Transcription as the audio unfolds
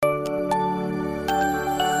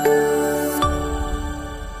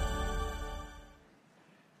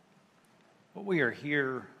we are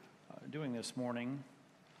here doing this morning,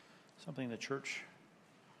 something the church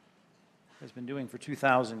has been doing for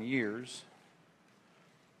 2,000 years.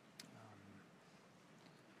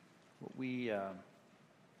 What we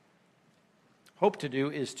hope to do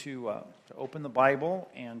is to open the Bible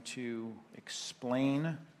and to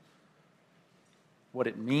explain what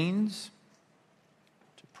it means,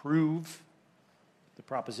 to prove the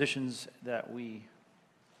propositions that we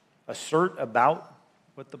assert about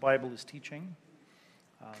what the Bible is teaching.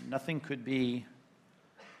 Nothing could be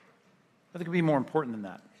more important than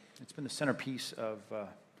that. It's been the centerpiece of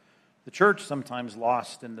the church, sometimes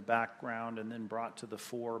lost in the background and then brought to the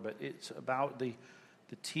fore, but it's about the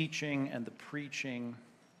teaching and the preaching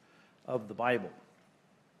of the Bible.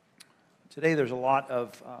 Today there's a lot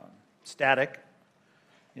of static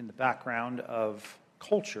in the background of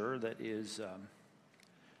culture that is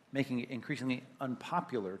making it increasingly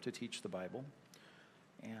unpopular to teach the Bible.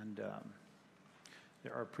 And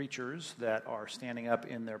there are preachers that are standing up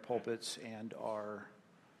in their pulpits and are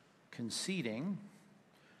conceding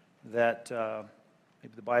that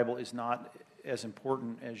maybe the Bible is not as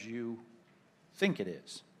important as you think it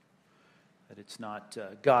is. That it's not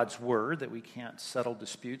God's word, that we can't settle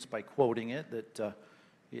disputes by quoting it, that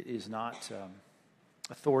it is not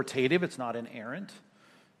authoritative, it's not inerrant.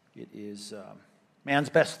 It is man's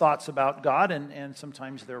best thoughts about God, and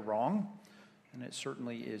sometimes they're wrong. And it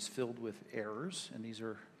certainly is filled with errors. And these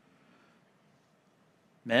are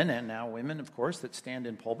men and now women, of course, that stand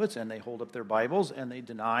in pulpits and they hold up their Bibles and they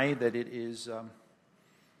deny that it is a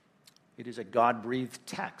God-breathed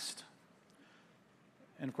text.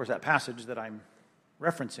 And of course, that passage that I'm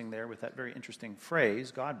referencing there with that very interesting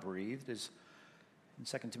phrase, God-breathed, is in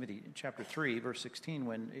 2 Timothy chapter 3, verse 16,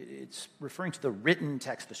 when it's referring to the written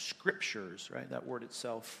text, the scriptures, right? That word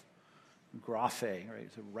itself, graphe, right?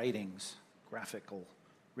 So writings. Graphical,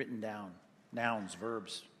 written down, nouns,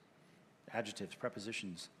 verbs, adjectives,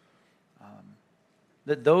 prepositions.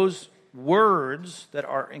 That those words that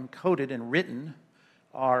are encoded and written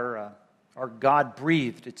are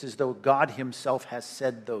God-breathed. It's as though God himself has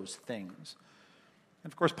said those things.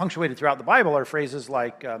 And of course, punctuated throughout the Bible are phrases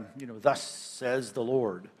like, thus says the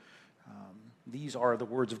Lord. These are the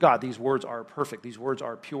words of God. These words are perfect. These words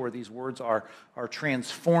are pure. These words are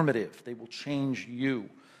transformative. They will change you.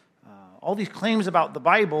 All these claims about the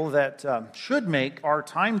Bible that should make our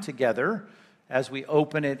time together as we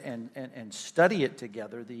open it and study it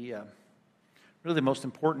together really the most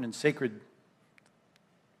important and sacred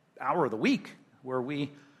hour of the week, where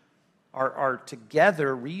we are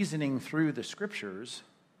together reasoning through the Scriptures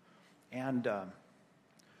and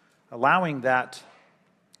allowing that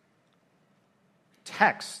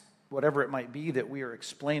text, whatever it might be that we are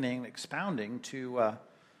explaining, expounding, to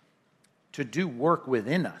do work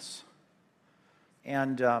within us.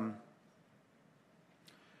 And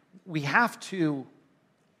we have to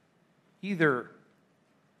either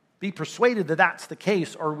be persuaded that that's the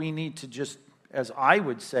case, or we need to just, as I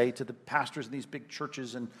would say to the pastors in these big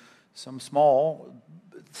churches and some small,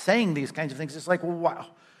 saying these kinds of things, it's like, well,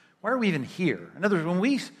 why are we even here? In other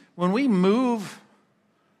words, when we move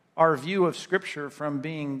our view of Scripture from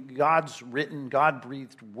being God's written,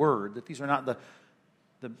 God-breathed word, that these are not the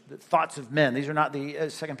thoughts of men. These are not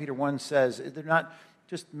as 2 Peter 1 says, they're not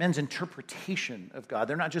just men's interpretation of God.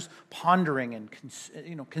 They're not just pondering and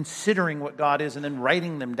considering what God is and then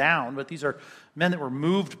writing them down, but these are men that were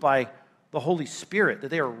moved by the Holy Spirit, that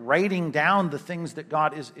they are writing down the things that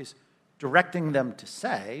God is directing them to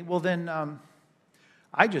say. Well, then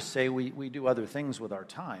I just say we do other things with our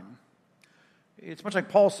time. It's much like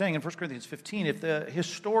Paul saying in 1 Corinthians 15, if the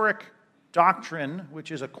historic doctrine,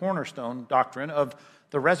 which is a cornerstone doctrine of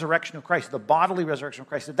the resurrection of Christ, the bodily resurrection of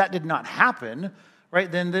Christ, if that did not happen,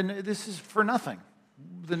 right, then this is for nothing.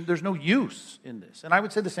 Then there's no use in this. And I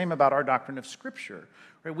would say the same about our doctrine of Scripture.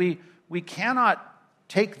 Right? We cannot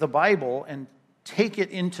take the Bible and take it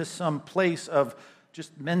into some place of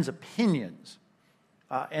just men's opinions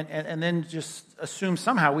and then just assume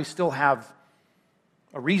somehow we still have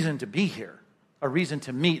a reason to be here, a reason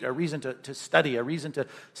to meet, a reason to study, a reason to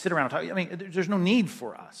sit around and talk. I mean, there's no need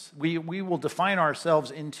for us. We will define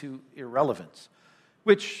ourselves into irrelevance,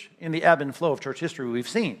 which in the ebb and flow of church history we've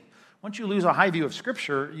seen. Once you lose a high view of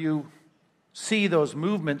Scripture, you see those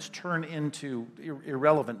movements turn into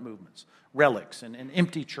irrelevant movements, relics and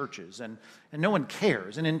empty churches, and no one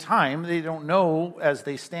cares. And in time, they don't know, as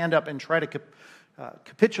they stand up and try to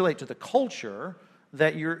capitulate to the culture,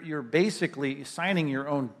 that you're basically signing your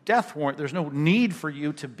own death warrant. There's no need for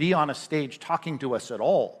you to be on a stage talking to us at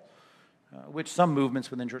all, which some movements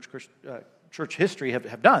within church history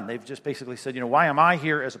have done. They've just basically said, why am I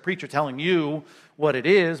here as a preacher telling you what it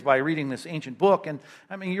is by reading this ancient book? And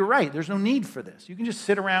I mean, you're right. There's no need for this. You can just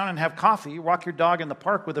sit around and have coffee, walk your dog in the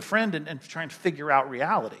park with a friend and try and figure out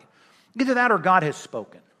reality. Either that or God has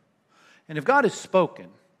spoken. And if God has spoken,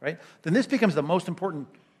 right, then this becomes the most important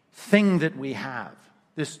thing that we have,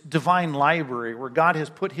 this divine library where God has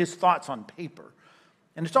put his thoughts on paper.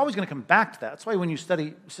 And it's always going to come back to that. That's why when you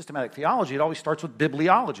study systematic theology, it always starts with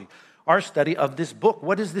bibliology, our study of this book.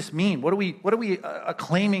 What does this mean? What are we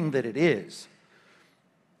claiming that it is?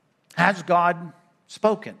 Has God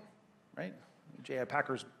spoken? Right? J.I.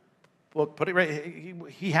 Packer's book put it right.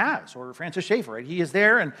 He has, or Francis Schaeffer. Right? He is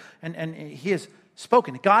there, and he has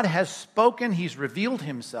spoken. God has spoken. He's revealed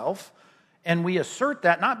himself. And we assert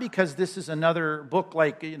that not because this is another book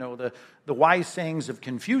like, the wise sayings of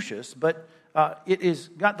Confucius, but it is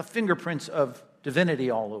got the fingerprints of divinity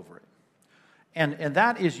all over it. And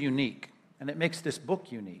that is unique, and it makes this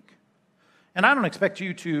book unique. And I don't expect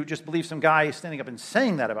you to just believe some guy standing up and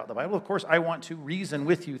saying that about the Bible. Of course, I want to reason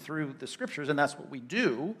with you through the Scriptures, and that's what we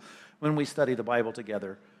do when we study the Bible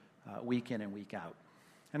together week in and week out.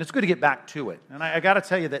 And it's good to get back to it. And I got to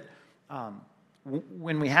tell you that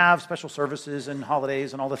when we have special services and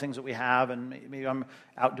holidays and all the things that we have, and maybe I'm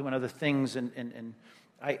out doing other things, and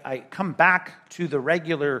I come back to the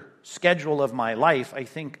regular schedule of my life, I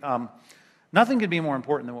think nothing could be more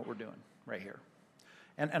important than what we're doing right here.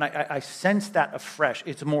 And I sense that afresh.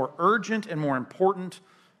 It's more urgent and more important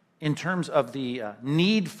in terms of the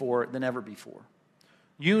need for it than ever before.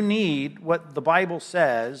 You need what the Bible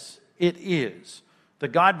says it is. The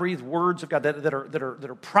God-breathed words of God that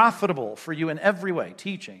are profitable for you in every way,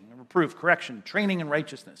 teaching, reproof, correction, training in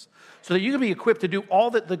righteousness, so that you can be equipped to do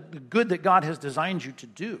all that the good that God has designed you to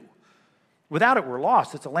do. Without it, we're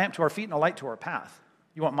lost. It's a lamp to our feet and a light to our path.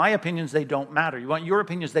 You want my opinions, they don't matter. You want your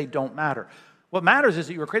opinions, they don't matter. What matters is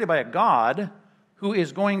that you were created by a God who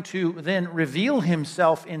is going to then reveal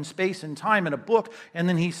himself in space and time in a book, and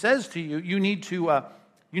then he says to you, you need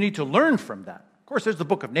to learn from that. Of course, there's the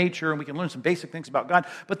book of nature, and we can learn some basic things about God,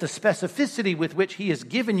 but the specificity with which he has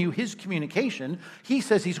given you his communication, he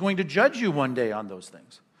says he's going to judge you one day on those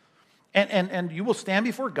things. And you will stand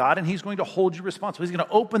before God, and he's going to hold you responsible. He's going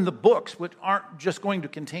to open the books, which aren't just going to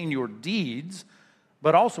contain your deeds,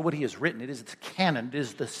 but also what he has written. It is the canon. It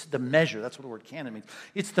is the measure. That's what the word canon means.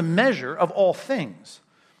 It's the measure of all things.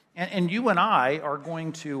 And you and I are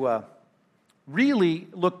going to really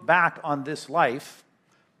look back on this life,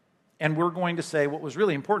 and we're going to say what was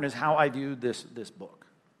really important is how I view this book.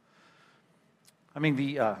 I mean,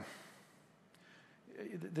 the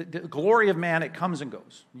glory of man, it comes and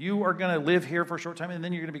goes. You are going to live here for a short time, and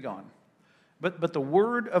then you're going to be gone. But the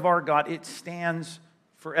word of our God, it stands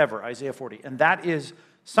forever, Isaiah 40. And that is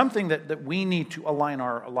something that we need to align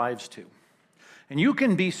our lives to. And you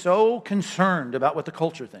can be so concerned about what the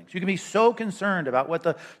culture thinks. You can be so concerned about what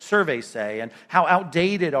the surveys say and how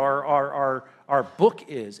outdated our book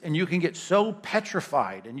is. And you can get so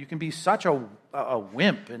petrified, and you can be such a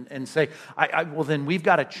wimp and say, well, then we've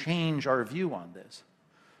got to change our view on this.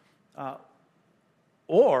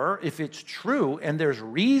 Or if it's true and there's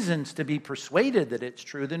reasons to be persuaded that it's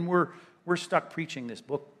true, then we're stuck preaching this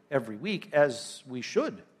book every week, as we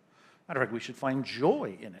should. Matter of fact, we should find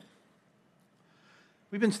joy in it.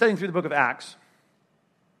 We've been studying through the book of Acts.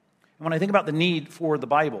 And when I think about the need for the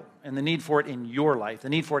Bible and the need for it in your life, the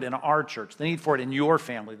need for it in our church, the need for it in your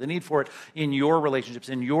family, the need for it in your relationships,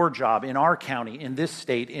 in your job, in our county, in this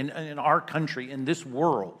state, in our country, in this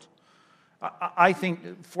world, I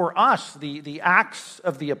think for us, the Acts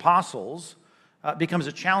of the Apostles becomes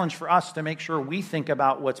a challenge for us to make sure we think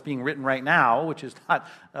about what's being written right now, which is not,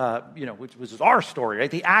 which was our story,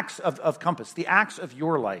 right? The acts of Compass, the acts of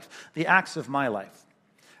your life, the acts of my life.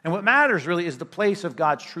 And what matters really is the place of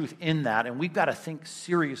God's truth in that, and we've got to think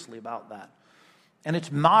seriously about that. And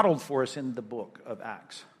it's modeled for us in the book of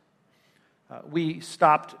Acts. We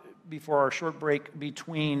stopped before our short break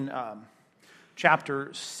between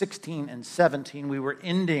chapter 16 and 17. We were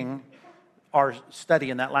ending our study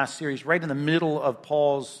in that last series right in the middle of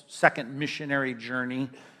Paul's second missionary journey,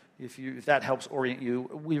 if that helps orient you.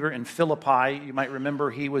 We were in Philippi. You might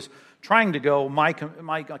remember he was trying to go, my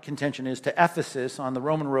contention is, to Ephesus on the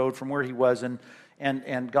Roman road from where he was,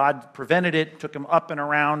 and God prevented it, took him up and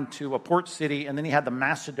around to a port city, and then he had the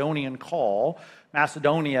Macedonian call.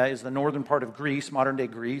 Macedonia is the northern part of Greece, modern-day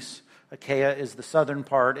Greece. Achaia is the southern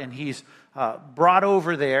part, and he's brought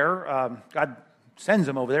over there. God sends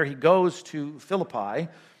him over there. He goes to Philippi.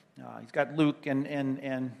 He's got Luke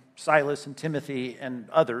and Silas and Timothy and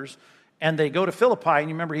others. And they go to Philippi, and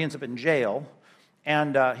you remember he ends up in jail.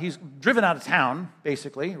 And he's driven out of town,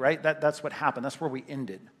 basically, right? That's what happened. That's where we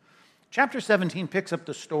ended. Chapter 17 picks up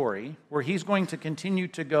the story where he's going to continue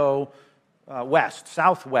to go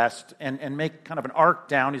southwest, and make kind of an arc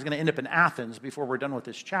down. He's going to end up in Athens before we're done with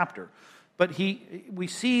this chapter. But we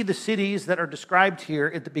see the cities that are described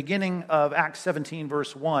here at the beginning of Acts 17,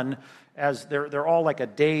 verse 1, as they're all like a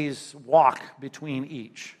day's walk between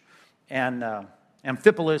each. And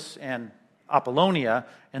Amphipolis and Apollonia,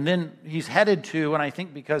 and then he's headed to, and I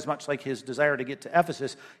think because much like his desire to get to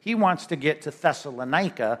Ephesus, he wants to get to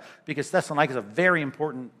Thessalonica, because Thessalonica is a very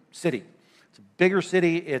important city. It's a bigger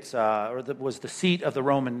city. Was the seat of the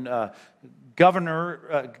Roman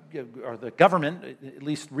governor, or the government, at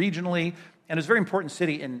least regionally, and it's a very important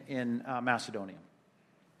city in Macedonia.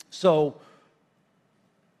 So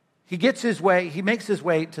he makes his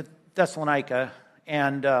way to Thessalonica,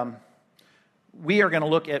 and we are going to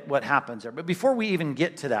look at what happens there. But before we even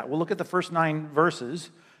get to that, we'll look at the first 9 verses.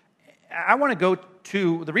 I want to go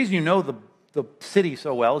to, the reason you know the city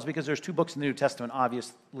so well is because there's 2 books in the New Testament,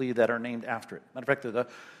 obviously, that are named after it. Matter of fact, the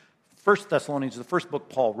First Thessalonians is the first book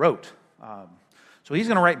Paul wrote. So he's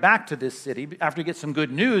going to write back to this city after he gets some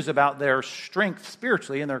good news about their strength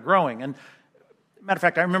spiritually and their growing. And matter of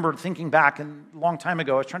fact, I remember thinking back a long time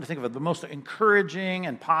ago, I was trying to think of the most encouraging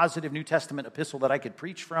and positive New Testament epistle that I could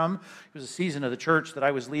preach from. It was a season of the church that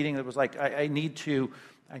I was leading that was like, I need to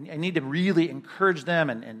really encourage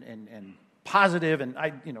them and positive, and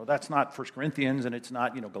that's not 1 Corinthians, and it's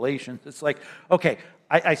not Galatians. It's like, okay,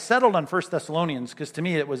 I settled on 1 Thessalonians because to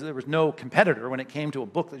me there was no competitor when it came to a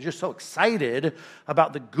book that was just so excited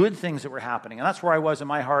about the good things that were happening, and that's where I was in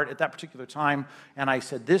my heart at that particular time. And I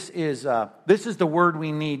said, this is the word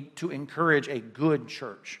we need to encourage a good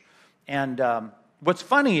church. And what's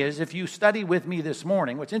funny is if you study with me this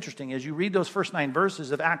morning, what's interesting is you read those first 9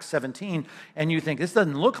 verses of Acts 17, and you think this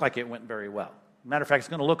doesn't look like it went very well. Matter of fact, it's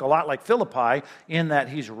going to look a lot like Philippi in that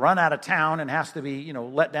he's run out of town and has to be,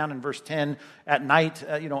 let down in verse 10 at night,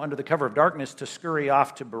 under the cover of darkness to scurry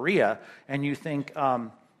off to Berea. And you think,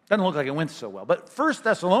 doesn't look like it went so well. But 1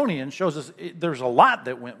 Thessalonians shows us there's a lot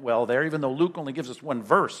that went well there, even though Luke only gives us 1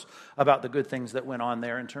 verse about the good things that went on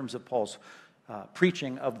there in terms of Paul's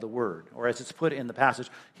preaching of the word, or as it's put in the passage,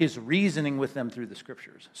 his reasoning with them through the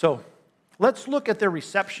scriptures. So let's look at their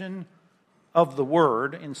reception of the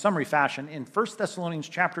word in summary fashion in 1 Thessalonians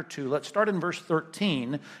chapter 2. Let's start in verse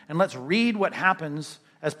 13, and let's read what happens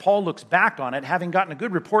as Paul looks back on it, having gotten a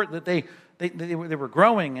good report that they were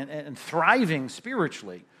growing and thriving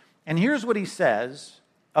spiritually. And here's what he says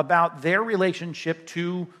about their relationship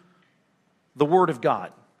to the Word of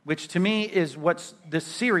God, which to me is what this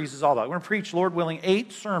series is all about. We're going to preach, Lord willing,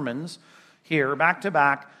 8 sermons here, back to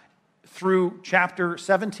back, through chapter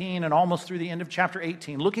 17 and almost through the end of chapter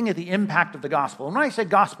 18, looking at the impact of the gospel. And when I say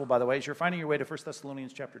gospel, by the way, as you're finding your way to 1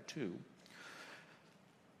 Thessalonians chapter 2,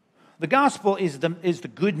 the gospel is the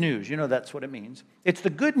good news. That's what it means. It's the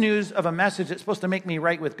good news of a message that's supposed to make me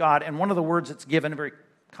right with God. And one of the words that's given, a very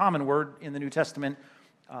common word in the New Testament,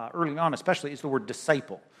 early on especially, is the word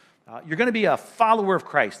disciple. You're going to be a follower of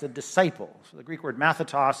Christ, a disciple. So the Greek word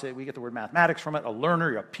mathetos, we get the word mathematics from it, a learner,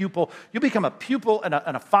 you're a pupil. You become a pupil and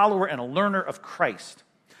a follower and a learner of Christ.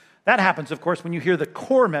 That happens, of course, when you hear the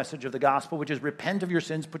core message of the gospel, which is repent of your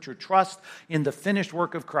sins, put your trust in the finished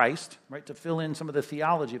work of Christ, right, to fill in some of the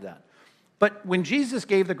theology of that. But when Jesus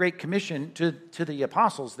gave the Great Commission to the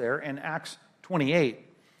apostles there in Acts 28,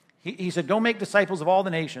 he said, go make disciples of all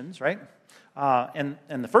the nations, right? And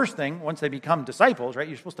the first thing, once they become disciples, right,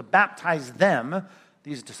 you're supposed to baptize them,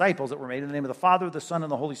 these disciples that were made, in the name of the Father, the Son,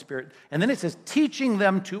 and the Holy Spirit. And then it says, teaching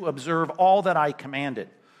them to observe all that I commanded.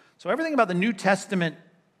 So everything about the New Testament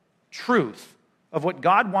truth of what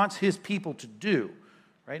God wants his people to do,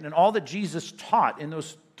 right, and all that Jesus taught in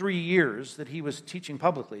those 3 years that he was teaching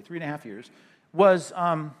publicly, 3.5 years, was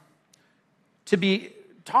to be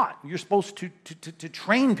taught. You're supposed to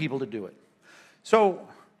train people to do it. So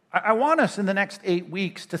I want us in the next 8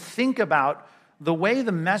 weeks to think about the way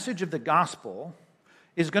the message of the gospel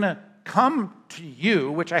is going to come to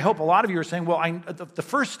you, which I hope a lot of you are saying, well, the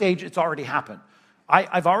first stage, it's already happened.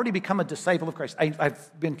 I've already become a disciple of Christ.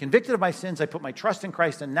 I've been convicted of my sins. I put my trust in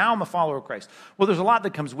Christ, and now I'm a follower of Christ. Well, there's a lot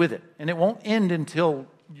that comes with it, and it won't end until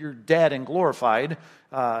you're dead and glorified.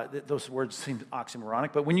 Those words seem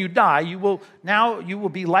oxymoronic, but when you die, you will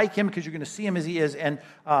be like him because you're going to see him as he is, and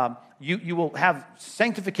you will have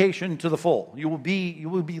sanctification to the full. You will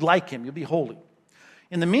be like him. You'll be holy.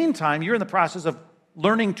 In the meantime, you're in the process of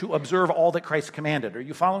learning to observe all that Christ commanded. Are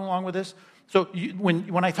you following along with this? So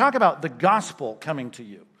when I talk about the gospel coming to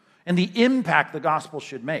you and the impact the gospel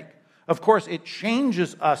should make, of course, it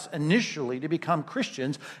changes us initially to become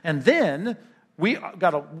Christians, and then we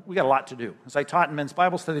got a lot to do. As I taught in men's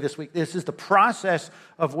Bible study this week, this is the process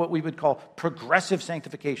of what we would call progressive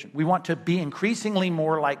sanctification. We want to be increasingly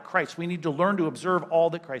more like Christ. We need to learn to observe all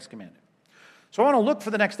that Christ commanded. So I want to look for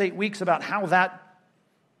the next 8 weeks about how that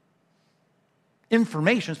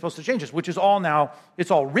information is supposed to change us, which is all now, it's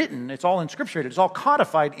all written, it's all inscripturated, it's all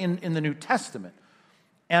codified in the New Testament.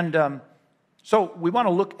 And so we want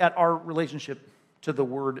to look at our relationship to the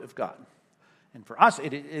Word of God. And for us,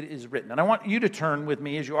 it is written. And I want you to turn with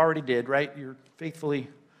me, as you already did, right? You're faithfully,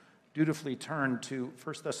 dutifully turned to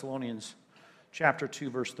 1 Thessalonians chapter 2,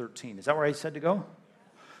 verse 13. Is that where I said to go?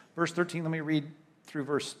 Verse 13, let me read through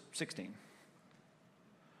verse 16.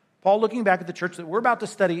 Paul, looking back at the church that we're about to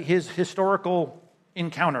study his historical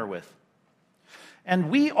encounter with. And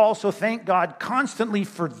we also thank God constantly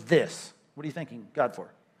for this. What are you thanking God for?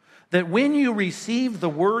 That when you receive the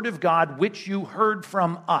word of God, which you heard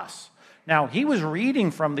from us. Now, he was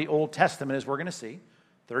reading from the Old Testament, as we're going to see,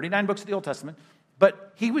 39 books of the Old Testament,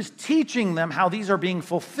 but he was teaching them how these are being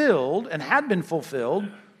fulfilled and had been fulfilled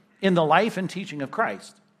in the life and teaching of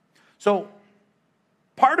Christ. So,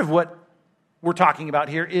 part of what we're talking about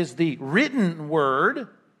here is the written word,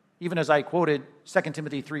 even as I quoted 2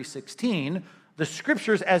 Timothy 3:16, the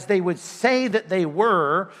scriptures as they would say that they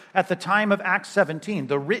were at the time of Acts 17,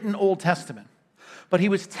 the written Old Testament. But he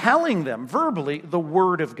was telling them verbally the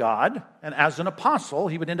word of God, and as an apostle,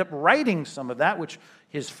 he would end up writing some of that, which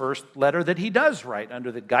his first letter that he does write under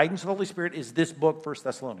the guidance of the Holy Spirit is this book, 1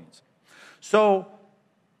 Thessalonians. So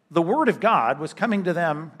the word of God was coming to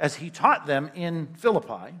them as he taught them in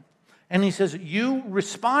Philippi. And he says, you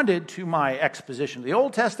responded to my exposition of the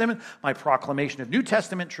Old Testament, my proclamation of New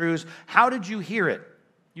Testament truths. How did you hear it?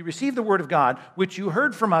 You received the word of God, which you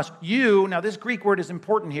heard from us. You, now this Greek word is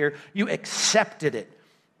important here, you accepted it,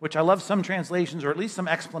 which I love some translations, or at least some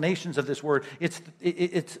explanations of this word.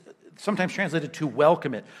 It's sometimes translated to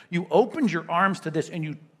welcome it. You opened your arms to this and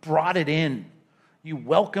you brought it in. You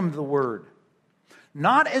welcomed the word.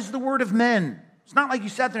 Not as the word of men. It's not like you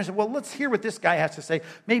sat there and said, well, let's hear what this guy has to say.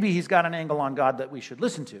 Maybe he's got an angle on God that we should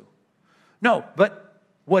listen to. No, but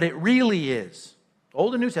what it really is,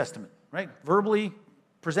 Old and New Testament, right? Verbally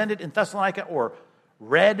presented in Thessalonica or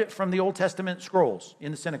read from the Old Testament scrolls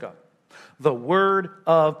in the synagogue. The Word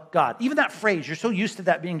of God. Even that phrase, you're so used to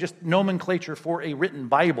that being just nomenclature for a written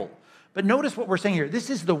Bible. But notice what we're saying here. This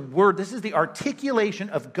is the Word, this is the articulation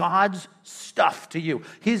of God's stuff to you.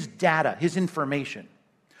 His data, His information.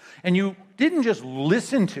 And you didn't just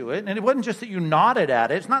listen to it, and it wasn't just that you nodded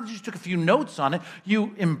at it. It's not that you just took a few notes on it.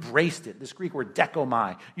 You embraced it. This Greek word,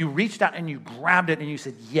 dekomai. You reached out and you grabbed it and you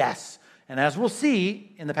said, yes. And as we'll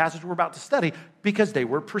see in the passage we're about to study, because they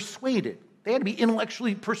were persuaded. They had to be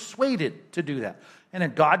intellectually persuaded to do that. And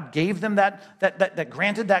then God gave them that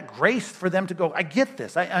granted that grace for them to go, I get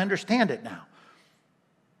this. I understand it now.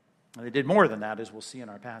 And they did more than that, as we'll see in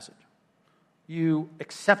our passage. You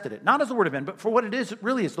accepted it, not as the word of men, but for what it is, it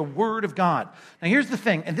really is the word of God. Now here's the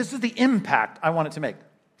thing, and this is the impact I want it to make,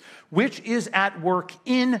 which is at work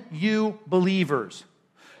in you believers.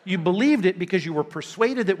 You believed it because you were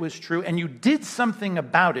persuaded it was true, and you did something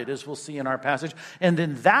about it, as we'll see in our passage, and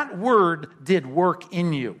then that word did work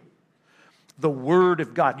in you. The word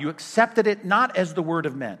of God. You accepted it not as the word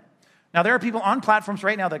of men. Now there are people on platforms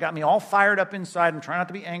right now that got me all fired up inside. I'm trying not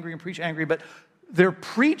to be angry and preach angry, but they're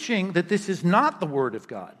preaching that this is not the word of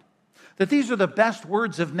God, that these are the best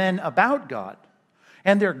words of men about God.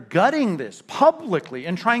 And they're gutting this publicly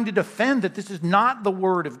and trying to defend that this is not the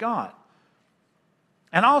word of God.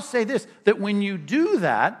 And I'll say this, that when you do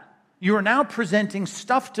that, you are now presenting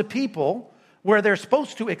stuff to people where they're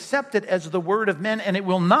supposed to accept it as the word of men, and it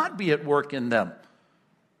will not be at work in them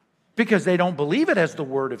because they don't believe it as the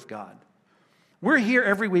word of God. We're here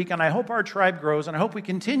every week, and I hope our tribe grows, and I hope we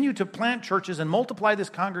continue to plant churches and multiply this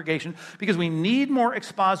congregation because we need more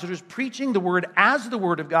expositors preaching the word as the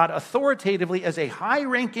word of God authoritatively as a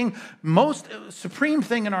high-ranking, most supreme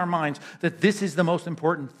thing in our minds, that this is the most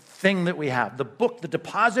important thing that we have. The book, the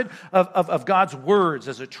deposit of God's words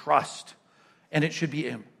as a trust, and it should be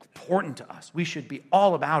important to us. We should be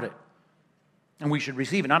all about it, and we should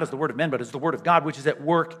receive it not as the word of men, but as the word of God, which is at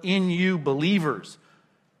work in you believers.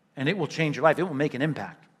 And it will change your life. It will make an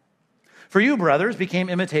impact. For you, brothers, became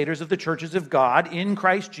imitators of the churches of God in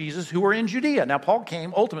Christ Jesus who are in Judea. Now, Paul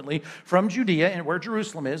came ultimately from Judea, and where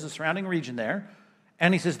Jerusalem is, the surrounding region there.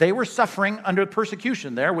 And he says they were suffering under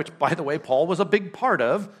persecution there, which, by the way, Paul was a big part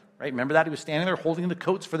of. Right? Remember that? He was standing there holding the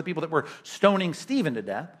coats for the people that were stoning Stephen to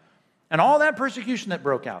death. And all that persecution that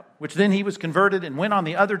broke out, which then he was converted and went on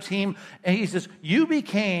the other team. And he says, you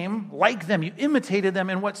became like them. You imitated them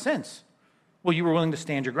in what sense? Well, you were willing to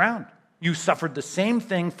stand your ground. You suffered the same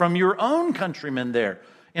thing from your own countrymen there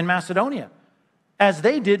in Macedonia, as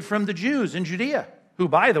they did from the Jews in Judea, who,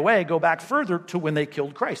 by the way, go back further to when they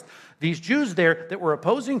killed Christ. These Jews there that were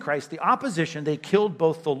opposing Christ, the opposition, they killed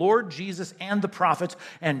both the Lord Jesus and the prophets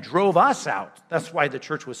and drove us out. That's why the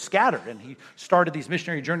church was scattered. And he started these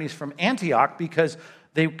missionary journeys from Antioch because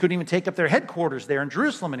they couldn't even take up their headquarters there in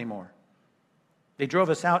Jerusalem anymore. They drove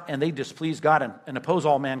us out and they displeased God and oppose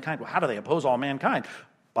all mankind. Well, how do they oppose all mankind?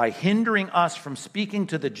 By hindering us from speaking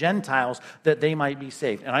to the Gentiles that they might be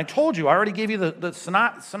saved. And I told you, I already gave you the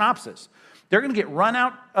synopsis. They're going to get run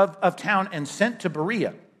out of town and sent to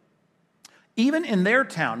Berea. Even in their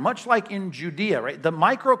town, much like in Judea, right? The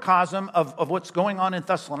microcosm of what's going on in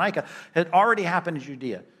Thessalonica had already happened in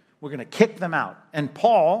Judea. We're going to kick them out. And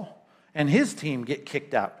Paul and his team get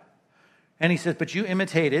kicked out. And he says, but you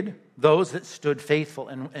imitated those that stood faithful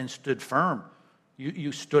and stood firm.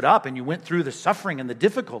 You stood up and you went through the suffering and the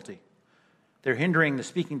difficulty. They're hindering the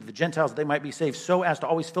speaking to the Gentiles that they might be saved so as to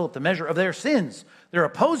always fill up the measure of their sins. They're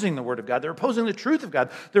opposing the word of God. They're opposing the truth of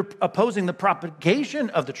God. They're opposing the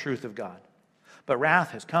propagation of the truth of God. But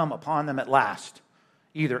wrath has come upon them at last,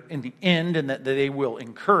 either in the end and that they will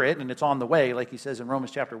incur it, and it's on the way, like he says in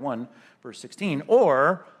Romans chapter 1, verse 16,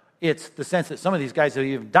 or it's the sense that some of these guys have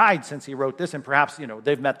even died since he wrote this, and perhaps,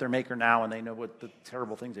 they've met their maker now and they know what the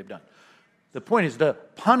terrible things they've done. The point is the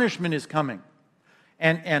punishment is coming.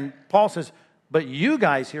 And Paul says, but you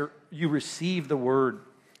guys here, you receive the word.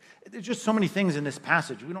 There's just so many things in this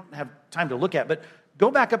passage we don't have time to look at, but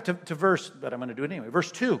go back up to verse, but I'm going to do it anyway,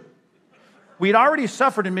 verse 2. We'd already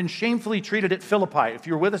suffered and been shamefully treated at Philippi. If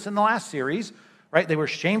you were with us in the last series, right, they were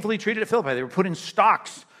shamefully treated at Philippi. They were put in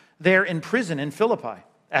stocks there in prison in Philippi,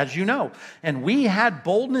 as you know. And we had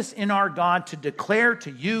boldness in our God to declare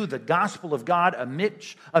to you the gospel of God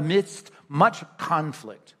amidst much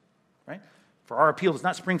conflict. Right? For our appeal does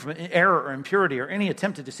not spring from error or impurity or any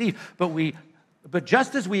attempt to deceive, but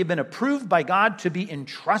just as we have been approved by God to be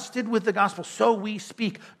entrusted with the gospel, so we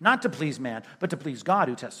speak, not to please man, but to please God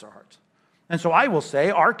who tests our hearts. And so I will say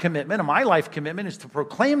our commitment, and my life commitment, is to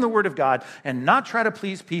proclaim the word of God and not try to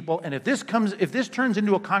please people. And if this turns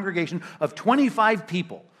into a congregation of 25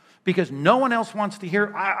 people, because no one else wants to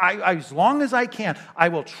hear, as long as I can, I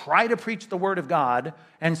will try to preach the word of God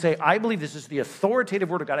and say, I believe this is the authoritative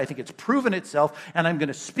word of God. I think it's proven itself, and I'm going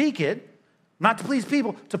to speak it, not to please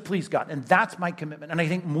people, to please God. And that's my commitment. And I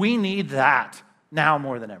think we need that now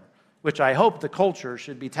more than ever, which I hope the culture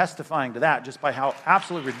should be testifying to that just by how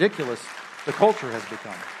absolutely ridiculous the culture has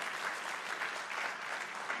become.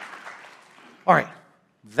 All right,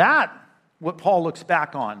 what Paul looks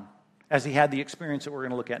back on as he had the experience that we're going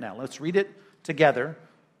to look at now. Let's read it together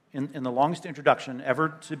in the longest introduction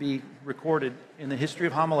ever to be recorded in the history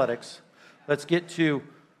of homiletics. Let's get to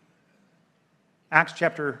Acts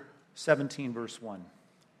chapter 17, verse 1.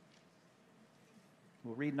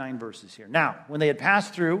 We'll read 9 verses here. Now, when they had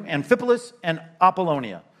passed through Amphipolis and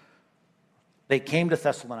Apollonia, they came to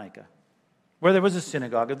Thessalonica, where there was a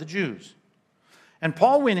synagogue of the Jews. And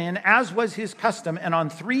Paul went in, as was his custom, and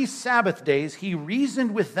on 3 Sabbath days he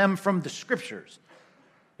reasoned with them from the Scriptures,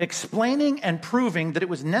 explaining and proving that it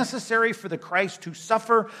was necessary for the Christ to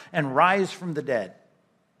suffer and rise from the dead,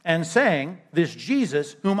 and saying, this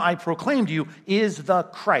Jesus, whom I proclaim to you, is the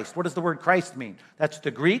Christ. What does the word Christ mean? That's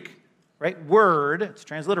the Greek, right, word, it's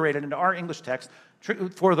transliterated into our English text,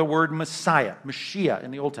 for the word Messiah, Mashiach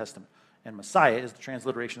in the Old Testament. And Messiah is the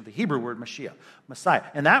transliteration of the Hebrew word Mashiach, Messiah.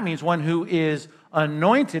 And that means one who is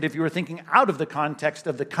anointed. If you were thinking out of the context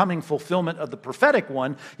of the coming fulfillment of the prophetic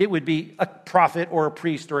one, it would be a prophet or a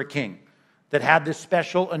priest or a king that had this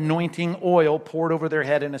special anointing oil poured over their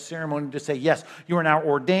head in a ceremony to say, yes, you are now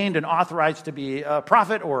ordained and authorized to be a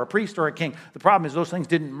prophet or a priest or a king. The problem is those things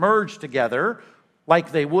didn't merge together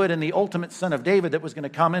like they would in the ultimate son of David that was going to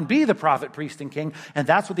come and be the prophet, priest, and king. And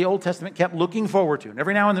that's what the Old Testament kept looking forward to. And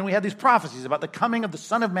every now and then we had these prophecies about the coming of the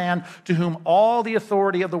Son of Man to whom all the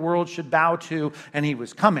authority of the world should bow to, and he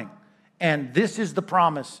was coming. And this is the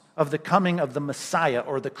promise of the coming of the Messiah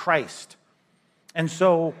or the Christ. And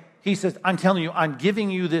so he says, I'm telling you, I'm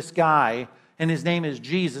giving you this guy, and his name is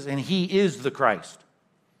Jesus, and he is the Christ.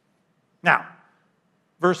 Now,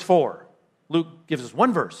 verse 4, Luke gives us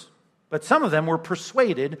one verse. But some of them were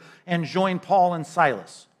persuaded and joined Paul and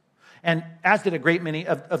Silas, and as did a great many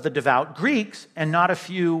of the devout Greeks and not a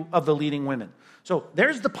few of the leading women. So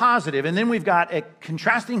there's the positive, and then we've got a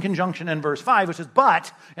contrasting conjunction in verse 5, which is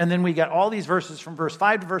but, and then we got all these verses from verse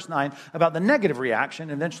 5 to verse 9 about the negative reaction,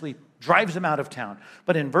 and eventually drives them out of town.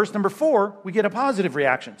 But in verse number 4, we get a positive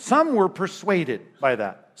reaction. Some were persuaded by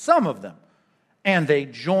that, some of them. And they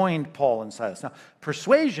joined Paul and Silas. Now,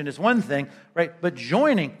 persuasion is one thing, right? But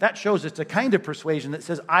joining, that shows it's a kind of persuasion that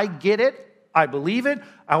says, I get it, I believe it,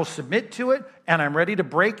 I'll submit to it, and I'm ready to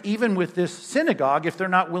break even with this synagogue if they're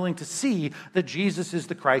not willing to see that Jesus is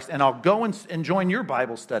the Christ, and I'll go and join your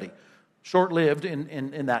Bible study. Short-lived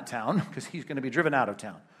in that town, because he's going to be driven out of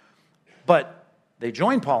town. But they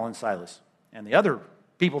joined Paul and Silas and the other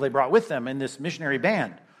people they brought with them in this missionary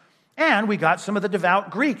band. And we got some of the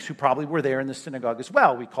devout Greeks who probably were there in the synagogue as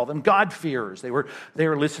well. We call them God-fearers. They were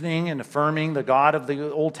listening and affirming the God of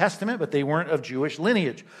the Old Testament, but they weren't of Jewish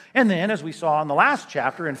lineage. And then, as we saw in the last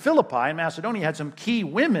chapter, in Philippi, in Macedonia, had some key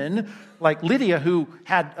women like Lydia who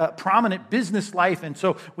had a prominent business life. And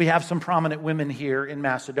so we have some prominent women here in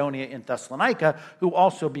Macedonia, in Thessalonica, who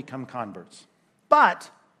also become converts. But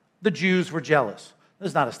the Jews were jealous. This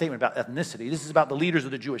is not a statement about ethnicity. This is about the leaders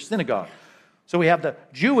of the Jewish synagogue. So we have the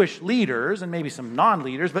Jewish leaders and maybe some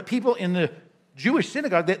non-leaders, but people in the Jewish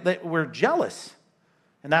synagogue that were jealous.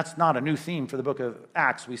 And that's not a new theme for the book of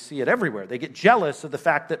Acts. We see it everywhere. They get jealous of the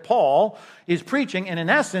fact that Paul is preaching. And in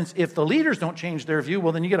essence, if the leaders don't change their view,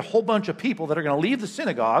 well, then you get a whole bunch of people that are going to leave the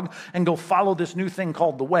synagogue and go follow this new thing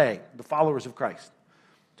called the Way, the followers of Christ.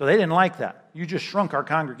 So they didn't like that. You just shrunk our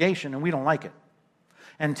congregation and we don't like it.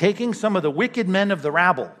 And taking some of the wicked men of the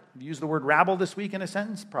rabble. Have you used the word rabble this week in a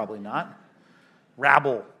sentence? Probably not.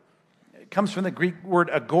 Rabble. It comes from the Greek word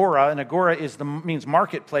agora, and agora means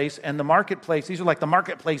marketplace, and the marketplace, these are like the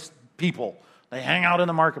marketplace people. They hang out in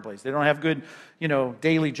the marketplace. They don't have good,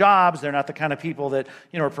 daily jobs. They're not the kind of people that,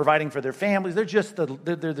 are providing for their families. They're just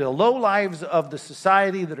the low lives of the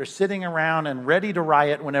society that are sitting around and ready to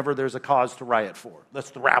riot whenever there's a cause to riot for.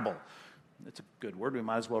 That's the rabble. It's a good word. We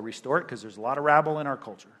might as well restore it because there's a lot of rabble in our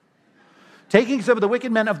culture. Taking some of the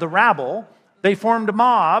wicked men of the rabble, they formed a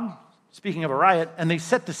mob, speaking of a riot, and they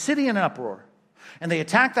set the city in an uproar. And they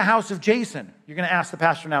attacked the house of Jason. You're going to ask the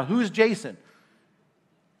pastor now, who's Jason?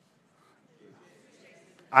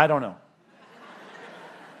 I don't know.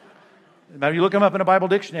 Now, if you look him up in a Bible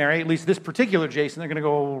dictionary, at least this particular Jason, they're going to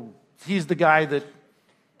go, he's the guy that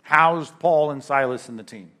housed Paul and Silas and the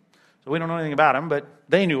team. So we don't know anything about him, but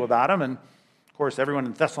they knew about him. And, of course, everyone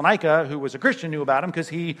in Thessalonica who was a Christian knew about him because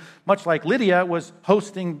he, much like Lydia, was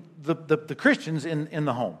hosting the Christians in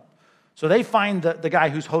the home. So they find the guy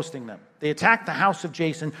who's hosting them. They attack the house of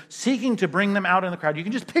Jason, seeking to bring them out in the crowd. You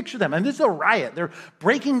can just picture them. And this is a riot. They're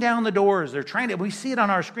breaking down the doors. They're trying to, we see it on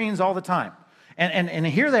our screens all the time. And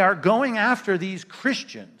here they are going after these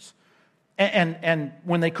Christians. And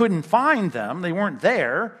when they couldn't find them, they weren't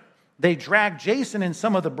there, they dragged Jason and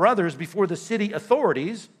some of the brothers before the city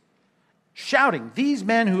authorities, shouting, "These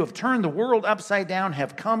men who have turned the world upside down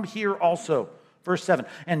have come here also." Verse 7,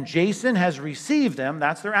 and Jason has received them,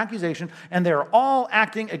 that's their accusation, and they're all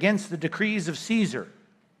acting against the decrees of Caesar.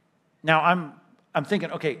 Now, I'm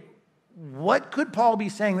thinking, okay, what could Paul be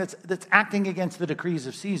saying that's acting against the decrees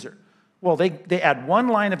of Caesar? Well, they add one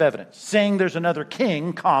line of evidence, saying there's another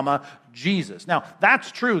king, Jesus. Now,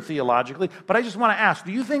 that's true theologically, but I just want to ask,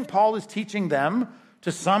 do you think Paul is teaching them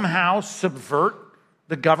to somehow subvert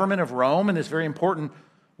the government of Rome in this very important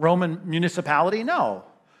Roman municipality? No.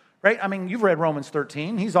 Right? I mean, you've read Romans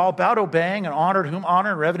 13. He's all about obeying and honor to whom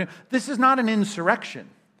honor and revenue. This is not an insurrection.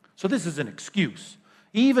 So this is an excuse.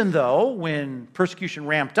 Even though when persecution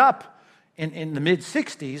ramped up in the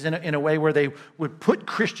mid-60s in a way where they would put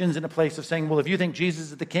Christians in a place of saying, well, if you think Jesus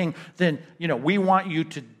is the king, then, we want you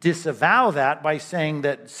to disavow that by saying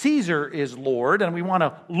that Caesar is Lord, and we want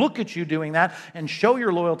to look at you doing that and show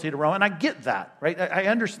your loyalty to Rome. And I get that, right? I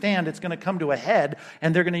understand it's going to come to a head,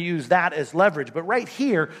 and they're going to use that as leverage. But right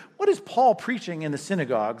here, what is Paul preaching in the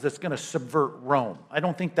synagogues that's going to subvert Rome? I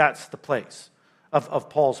don't think that's the place of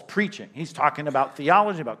Paul's preaching. He's talking about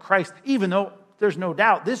theology, about Christ, even though there's no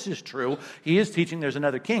doubt this is true. He is teaching there's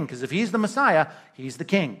another king, because if he's the Messiah, he's the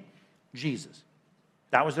king, Jesus.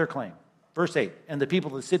 That was their claim. Verse 8, and the people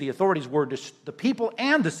and the city authorities were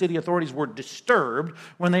disturbed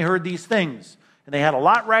when they heard these things. And they had a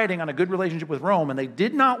lot riding on a good relationship with Rome, and they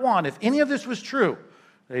did not want, if any of this was true,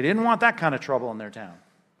 they didn't want that kind of trouble in their town.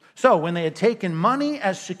 So when they had taken money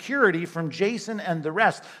as security from Jason and the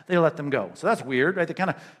rest, they let them go. So that's weird, right?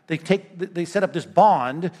 They set up this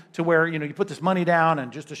bond to where, you put this money down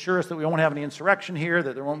and just assure us that we won't have any insurrection here,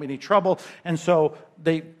 that there won't be any trouble. And so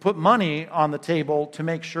they put money on the table to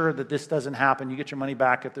make sure that this doesn't happen. You get your money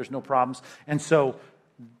back if there's no problems. And so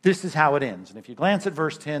this is how it ends. And if you glance at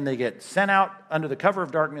verse 10, they get sent out under the cover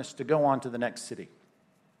of darkness to go on to the next city.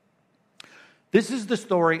 This is the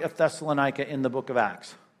story of Thessalonica in the book of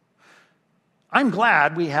Acts. I'm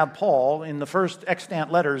glad we have Paul in the first extant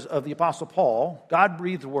letters of the Apostle Paul,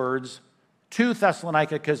 God-breathed words, to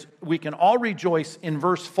Thessalonica because we can all rejoice in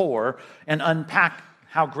verse 4 and unpack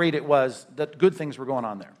how great it was that good things were going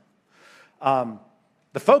on there.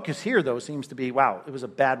 The focus here, though, seems to be, wow, it was a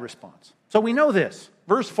bad response. So we know this.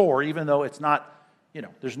 Verse 4, even though it's not,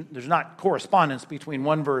 there's not correspondence between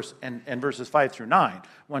one verse and verses 5 through 9.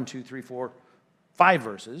 1, 2, 3, 4, 5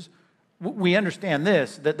 verses. We understand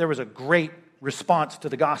this, that there was a great response to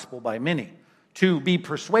the gospel by many. To be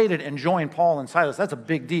persuaded and join Paul and Silas, that's a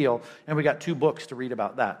big deal. And we got 2 books to read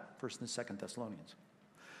about that, 1st and 2nd Thessalonians.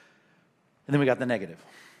 And then we got the negative.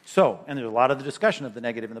 And there's a lot of the discussion of the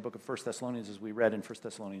negative in the book of 1 Thessalonians as we read in 1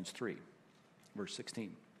 Thessalonians 3, verse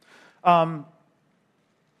 16. How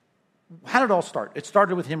did it all start? It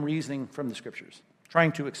started with him reasoning from the scriptures,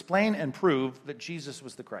 trying to explain and prove that Jesus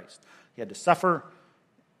was the Christ. He had to suffer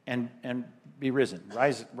and be risen,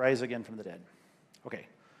 rise again from the dead. Okay,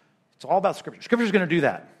 it's all about Scripture. Scripture's going to do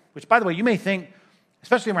that, which, by the way, you may think,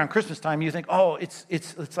 especially around Christmas time, you think, oh,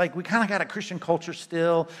 it's like we kind of got a Christian culture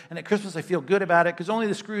still, and at Christmas I feel good about it because only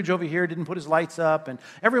the Scrooge over here didn't put his lights up, and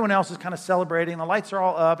everyone else is kind of celebrating. The lights are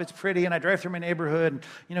all up, it's pretty, and I drive through my neighborhood,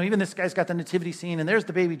 and even this guy's got the nativity scene, and there's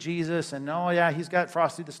the baby Jesus, and oh yeah, he's got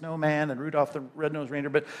Frosty the Snowman and Rudolph the Red-Nosed Reindeer,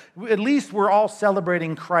 but at least we're all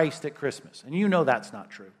celebrating Christ at Christmas, and you know that's not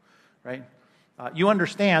true, right? You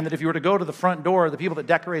understand that if you were to go to the front door of the people that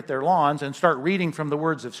decorate their lawns and start reading from the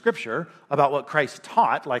words of Scripture about what Christ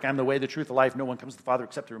taught, like I'm the way, the truth, the life, no one comes to the Father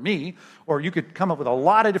except through me, or you could come up with a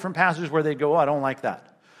lot of different passages where they'd go, oh, I don't like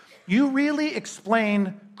that. You really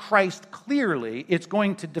explain Christ clearly, it's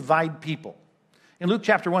going to divide people. In Luke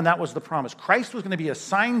chapter 1, that was the promise. Christ was going to be a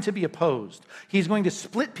sign to be opposed. He's going to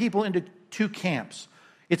split people into 2 camps.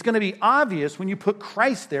 It's going to be obvious when you put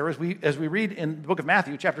Christ there, as we read in the book of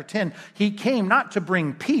Matthew, chapter 10, he came not to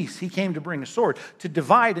bring peace, he came to bring a sword, to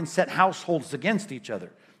divide and set households against each other.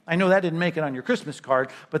 I know that didn't make it on your Christmas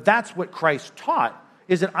card, but that's what Christ taught,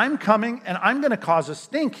 is that I'm coming and I'm going to cause a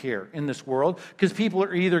stink here in this world because people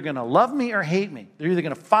are either going to love me or hate me. They're either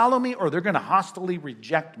going to follow me or they're going to hostilely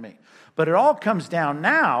reject me. But it all comes down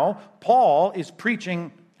now, Paul is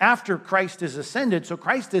preaching after Christ is ascended, so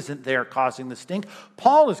Christ isn't there causing the stink.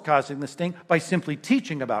 Paul is causing the stink by simply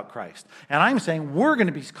teaching about Christ. And I'm saying we're going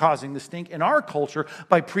to be causing the stink in our culture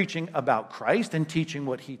by preaching about Christ and teaching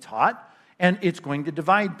what he taught. And it's going to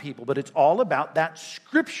divide people. But it's all about that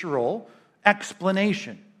scriptural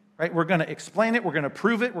explanation, right? We're going to explain it. We're going to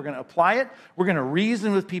prove it. We're going to apply it. We're going to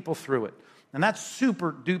reason with people through it. And that's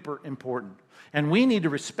super duper important. And we need to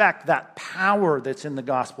respect that power that's in the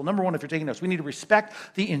gospel. Number one, if you're taking notes, we need to respect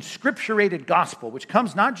the inscripturated gospel, which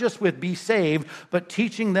comes not just with be saved, but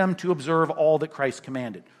teaching them to observe all that Christ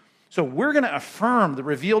commanded. So we're going to affirm the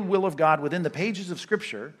revealed will of God within the pages of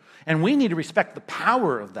Scripture, and we need to respect the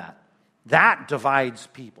power of that. That divides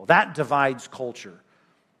people. That divides culture.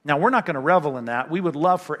 Now, we're not going to revel in that. We would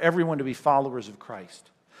love for everyone to be followers of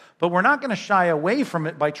Christ. But we're not going to shy away from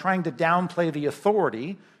it by trying to downplay the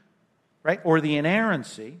authority, right, or the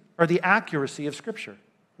inerrancy, or the accuracy of Scripture.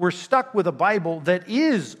 We're stuck with a Bible that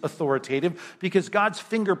is authoritative because God's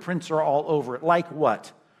fingerprints are all over it. Like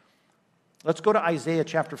what? Let's go to Isaiah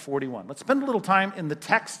chapter 41. Let's spend a little time in the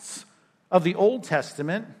texts of the Old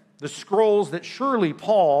Testament, the scrolls that surely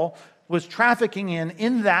Paul was trafficking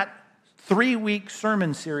in that 3-week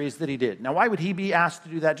sermon series that he did. Now, why would he be asked to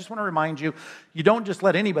do that? Just want to remind you, you don't just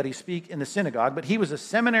let anybody speak in the synagogue, but he was a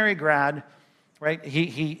seminary grad, right?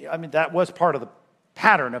 I mean, that was part of the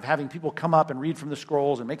pattern of having people come up and read from the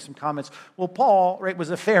scrolls and make some comments. Well, Paul, right,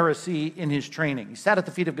 was a Pharisee in his training. He sat at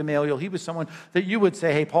the feet of Gamaliel. He was someone that you would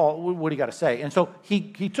say, hey, Paul, what do you got to say? And so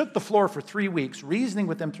he took the floor for 3 weeks, reasoning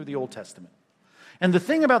with them through the Old Testament. And the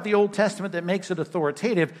thing about the Old Testament that makes it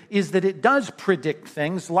authoritative is that it does predict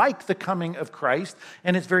things like the coming of Christ,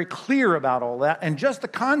 and it's very clear about all that. And just the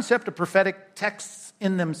concept of prophetic texts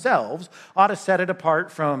in themselves ought to set it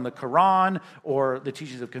apart from the Quran or the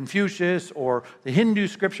teachings of Confucius or the Hindu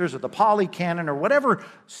scriptures or the Pali Canon or whatever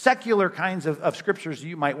secular kinds of scriptures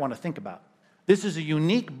you might want to think about. This is a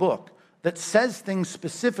unique book that says things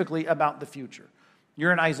specifically about the future.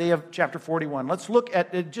 You're in Isaiah chapter 41. Let's look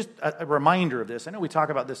at just a reminder of this. I know we talk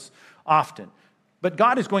about this often. But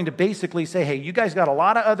God is going to basically say, hey, you guys got a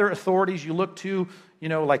lot of other authorities you look to. You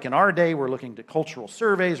know, like in our day, we're looking at cultural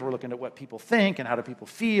surveys. We're looking at what people think and how do people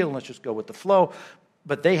feel. And let's just go with the flow.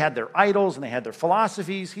 But they had their idols and they had their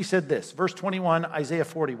philosophies. He said this, verse 21, Isaiah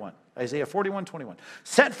 41. Isaiah 41, 21.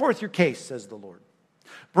 Set forth your case, says the Lord.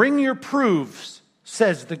 Bring your proofs,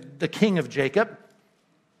 says the King of Jacob.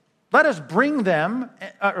 Let us bring them,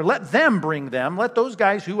 or let them bring them. Let those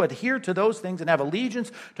guys who adhere to those things and have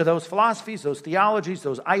allegiance to those philosophies, those theologies,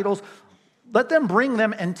 those idols, let them bring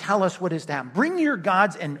them and tell us what is to happen. Bring your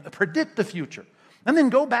gods and predict the future. And then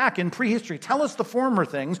go back in prehistory. Tell us the former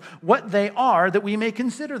things, what they are, that we may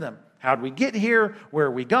consider them. How did we get here? Where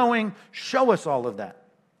are we going? Show us all of that.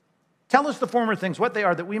 Tell us the former things, what they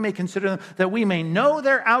are, that we may consider them, that we may know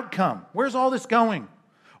their outcome. Where's all this going?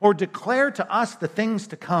 Or declare to us the things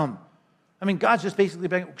to come. I mean, God's just basically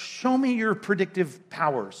saying, show me your predictive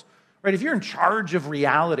powers. Right? If you're in charge of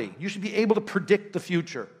reality, you should be able to predict the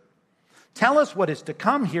future. Tell us what is to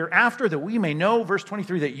come hereafter, that we may know, verse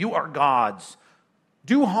 23, that you are gods.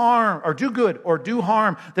 Do harm, or do good, or do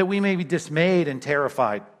harm, that we may be dismayed and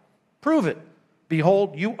terrified. Prove it.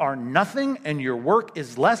 Behold, you are nothing, and your work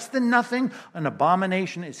is less than nothing. An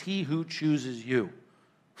abomination is he who chooses you.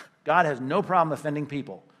 God has no problem offending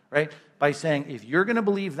people, right? By saying, if you're going to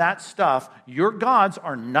believe that stuff, your gods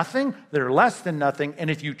are nothing, they're less than nothing, and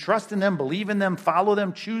if you trust in them, believe in them, follow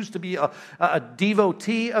them, choose to be a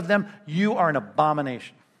devotee of them, you are an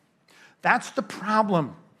abomination. That's the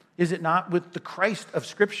problem. Is it not, with the Christ of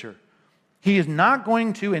Scripture? He is not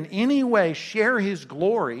going to in any way share his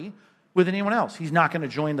glory with anyone else. He's not going to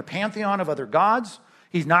join the pantheon of other gods.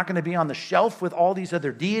 He's not going to be on the shelf with all these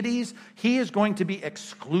other deities. He is going to be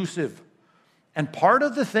exclusive. And part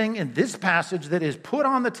of the thing in this passage that is put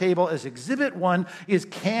on the table as Exhibit 1 is,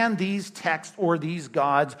 can these texts or these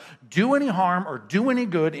gods do any harm or do any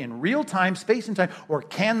good in real time, space and time, or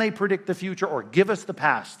can they predict the future or give us the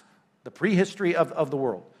past, the prehistory of the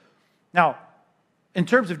world? Now, in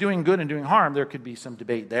terms of doing good and doing harm, there could be some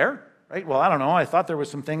debate there, right? Well, I don't know. I thought there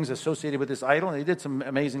was some things associated with this idol, and they did some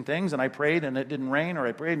amazing things, and I prayed and it didn't rain, or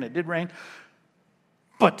I prayed and it did rain.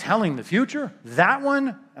 But telling the future, that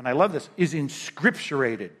one, and I love this, is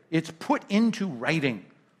inscripturated. It's put into writing.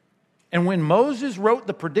 And when Moses wrote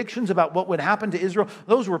the predictions about what would happen to Israel,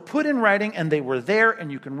 those were put in writing, and they were there,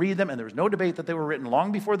 and you can read them, and there was no debate that they were written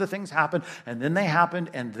long before the things happened, and then they happened,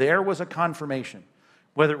 and there was a confirmation.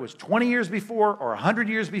 Whether it was 20 years before or 100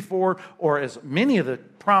 years before, or as many of the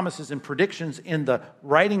promises and predictions in the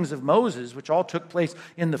writings of Moses, which all took place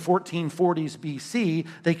in the 1440s BC,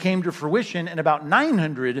 they came to fruition in about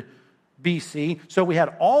 900 BC. So we had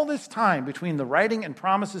all this time between the writing and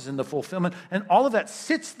promises and the fulfillment, and all of that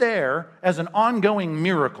sits there as an ongoing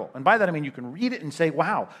miracle. And by that I mean you can read it and say,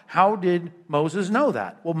 wow, how did Moses know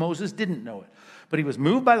that? Well, Moses didn't know it. But he was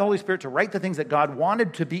moved by the Holy Spirit to write the things that God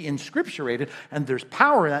wanted to be inscripturated, and there's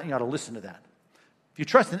power in that, and you ought to listen to that. If you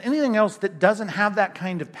trust in anything else that doesn't have that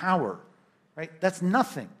kind of power, right, that's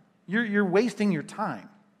nothing. You're wasting your time.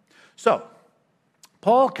 So,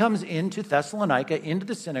 Paul comes into Thessalonica, into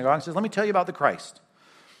the synagogue, and says, let me tell you about the Christ.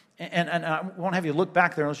 And I won't have you look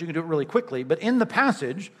back there unless you can do it really quickly, but in the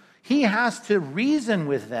passage, he has to reason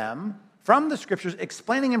with them from the Scriptures,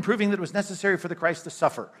 explaining and proving that it was necessary for the Christ to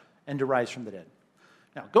suffer and to rise from the dead.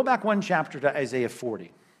 Now, go back one chapter to Isaiah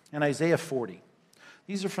 40. In Isaiah 40,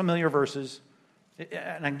 these are familiar verses,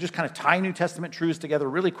 and I can just kind of tie New Testament truths together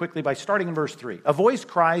really quickly by starting in verse 3. A voice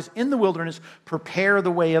cries, in the wilderness, prepare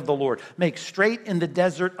the way of the Lord. Make straight in the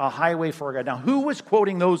desert a highway for our God. Now, who was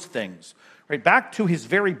quoting those things? Right, back to his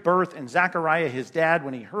very birth, and Zechariah, his dad,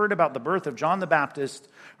 when he heard about the birth of John the Baptist,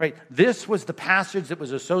 right, this was the passage that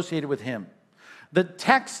was associated with him. The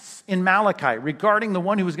texts in Malachi regarding the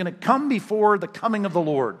one who was going to come before the coming of the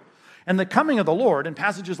Lord. And the coming of the Lord, in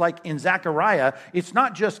passages like in Zechariah, it's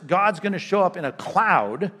not just God's going to show up in a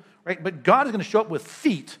cloud, right? But God is going to show up with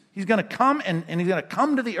feet. He's going to come and he's going to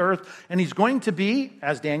come to the earth, and he's going to be,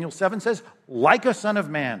 as Daniel 7 says, like a son of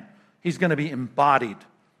man. He's going to be embodied.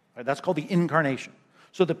 Right? That's called the incarnation.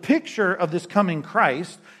 So the picture of this coming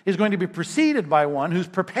Christ is going to be preceded by one who's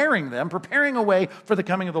preparing a way for the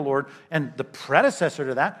coming of the Lord. And the predecessor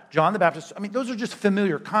to that, John the Baptist, I mean, those are just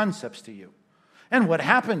familiar concepts to you. And what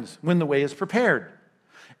happens when the way is prepared?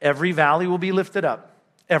 Every valley will be lifted up.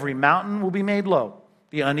 Every mountain will be made low.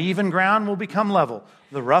 The uneven ground will become level.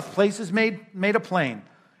 The rough places made a plain.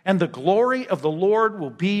 And the glory of the Lord will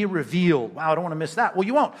be revealed. Wow, I don't want to miss that. Well,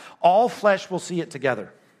 you won't. All flesh will see it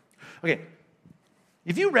together. Okay.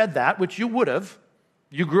 If you read that, which you would have,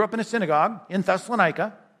 you grew up in a synagogue in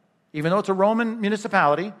Thessalonica, even though it's a Roman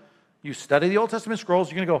municipality, you study the Old Testament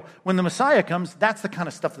scrolls, you're going to go, when the Messiah comes, that's the kind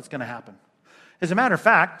of stuff that's going to happen. As a matter of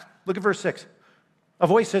fact, look at verse 6. A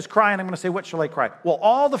voice says, cry, and I'm going to say, what shall I cry? Well,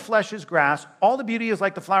 all the flesh is grass, all the beauty is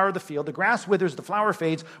like the flower of the field. The grass withers, the flower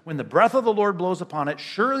fades. When the breath of the Lord blows upon it,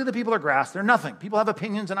 surely the people are grass. They're nothing. People have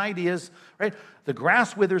opinions and ideas, right? The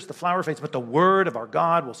grass withers, the flower fades, but the word of our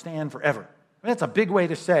God will stand forever. That's a big way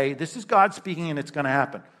to say, this is God speaking and it's going to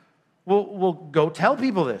happen. We'll go tell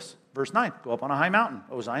people this. Verse 9, go up on a high mountain,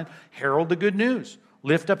 O Zion, herald the good news.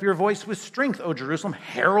 Lift up your voice with strength, O Jerusalem,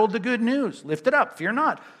 herald the good news. Lift it up, fear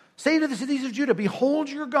not. Say to the cities of Judah, behold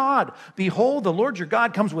your God. Behold, the Lord your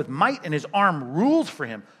God comes with might, and his arm rules for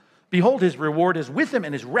him. Behold, his reward is with him,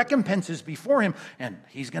 and his recompense is before him. And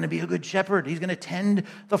he's going to be a good shepherd. He's going to tend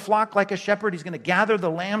the flock like a shepherd. He's going to gather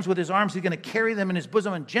the lambs with his arms. He's going to carry them in his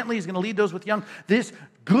bosom, and gently he's going to lead those with young. This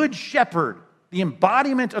good shepherd, the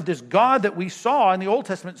embodiment of this God that we saw in the Old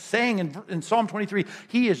Testament saying in Psalm 23,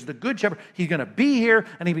 he is the good shepherd. He's going to be here,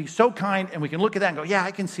 and he'll be so kind, and we can look at that and go, yeah,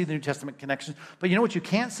 I can see the New Testament connections. But you know what you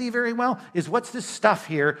can't see very well is what's this stuff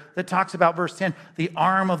here that talks about verse 10, the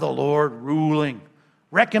arm of the Lord ruling,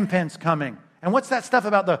 recompense coming. And what's that stuff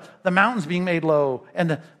about the mountains being made low,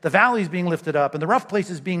 and the valleys being lifted up, and the rough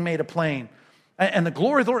places being made a plain, and the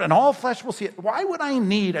glory of the Lord, and all flesh will see it. Why would I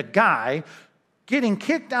need a guy getting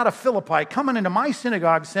kicked out of Philippi, coming into my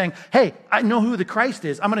synagogue saying, hey, I know who the Christ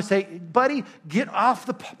is? I'm going to say, buddy, get off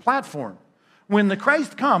the platform. When the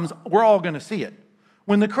Christ comes, we're all going to see it.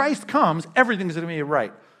 When the Christ comes, everything's going to be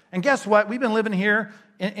right. And guess what? We've been living here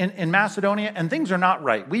in Macedonia, and things are not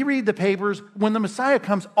right. We read the papers. When the Messiah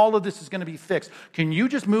comes, all of this is going to be fixed. Can you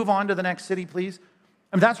just move on to the next city, please?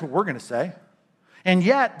 I mean, that's what we're going to say. And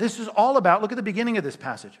yet, this is all about, look at the beginning of this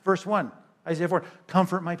passage. Verse 1, Isaiah 4,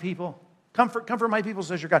 comfort my people. Comfort my people,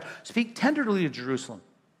 says your God. Speak tenderly to Jerusalem,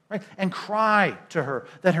 right? And cry to her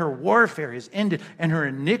that her warfare is ended and her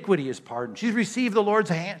iniquity is pardoned. She's received from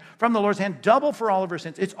the Lord's hand double for all of her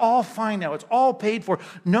sins. It's all fine now. It's all paid for.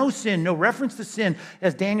 No sin, no reference to sin.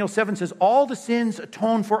 As Daniel 7 says, all the sins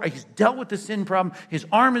atoned for. He's dealt with the sin problem. His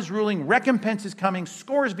arm is ruling. Recompense is coming.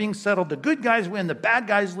 Score is being settled. The good guys win. The bad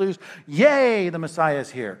guys lose. Yay, the Messiah is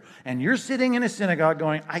here. And you're sitting in a synagogue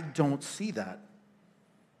going, I don't see that.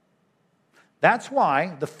 That's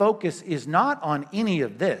why the focus is not on any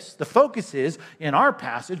of this. The focus is, in our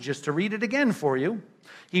passage, just to read it again for you,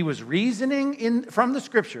 he was reasoning from the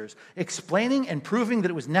Scriptures, explaining and proving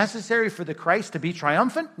that it was necessary for the Christ to be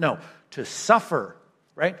triumphant? No, to suffer,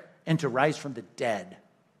 right? And to rise from the dead.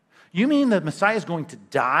 You mean the Messiah is going to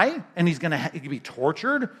die and he's going to be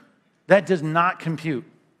tortured? That does not compute.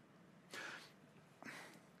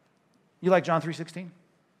 You like John 3:16? I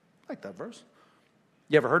like that verse.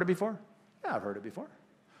 You ever heard it before? Yeah, I've heard it before.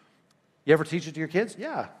 You ever teach it to your kids?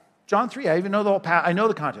 Yeah. John 3, I even know the whole I know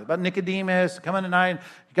the content about Nicodemus coming tonight.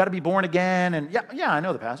 You got to be born again. And yeah, I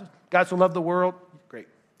know the passage. God so loved the world. Great.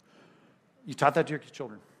 You taught that to your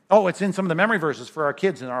children. Oh, it's in some of the memory verses for our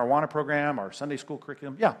kids in our Awana program, our Sunday school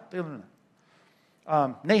curriculum. Yeah, they learn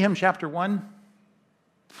that. Nahum chapter 1,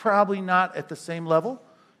 probably not at the same level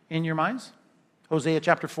in your minds. Hosea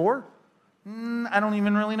chapter 4. I don't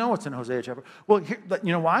even really know what's in Hosea chapter. Well,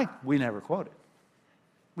 you know why? We never quote it.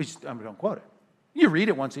 We don't quote it. You read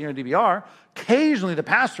it once a year in DBR. Occasionally, the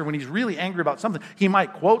pastor, when he's really angry about something, he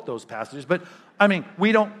might quote those passages. But I mean,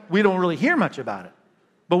 we don't really hear much about it.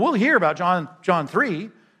 But we'll hear about John 3,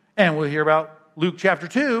 and we'll hear about Luke chapter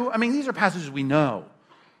 2. I mean, these are passages we know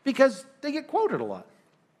because they get quoted a lot.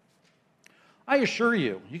 I assure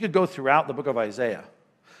you, you could go throughout the book of Isaiah.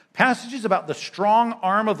 Passages about the strong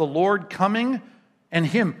arm of the Lord coming and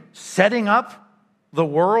him setting up the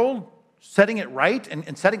world, setting it right,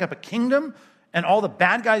 and setting up a kingdom, and all the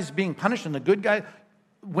bad guys being punished and the good guy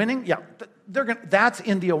winning. Yeah, that's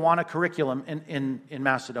in the Awana curriculum in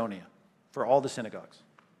Macedonia for all the synagogues.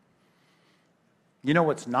 You know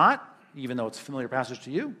what's not, even though it's a familiar passage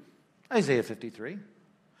to you? Isaiah 53.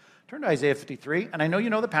 Turn to Isaiah 53, and I know you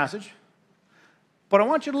know the passage. But I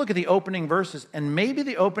want you to look at the opening verses, and maybe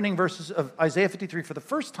the opening verses of Isaiah 53 for the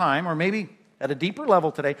first time, or maybe at a deeper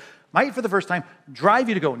level today, might for the first time drive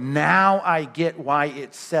you to go, now I get why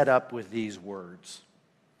it's set up with these words.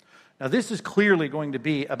 Now this is clearly going to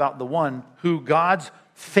be about the one who God's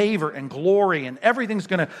favor and glory and everything's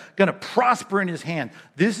going to prosper in his hand.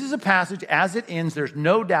 This is a passage, as it ends, there's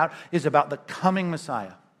no doubt, is about the coming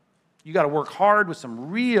Messiah. You got to work hard with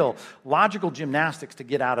some real logical gymnastics to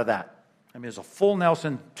get out of that. I mean, there's a full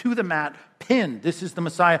Nelson to the mat, pinned. This is the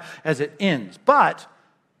Messiah as it ends. But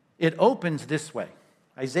it opens this way.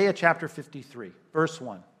 Isaiah chapter 53, verse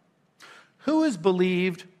 1. Who has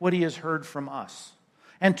believed what he has heard from us?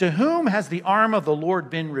 And to whom has the arm of the Lord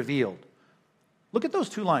been revealed? Look at those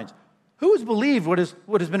two lines. Who has believed what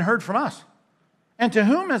has been heard from us? And to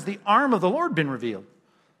whom has the arm of the Lord been revealed?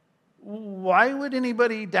 Why would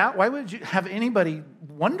anybody doubt? Why would you have anybody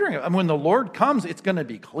wondering? I mean, when the Lord comes, it's going to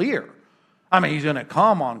be clear. I mean, he's going to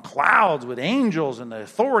come on clouds with angels and the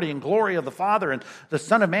authority and glory of the Father, and the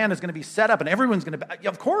Son of Man is going to be set up, and everyone's going to...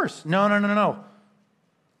 Of course. No.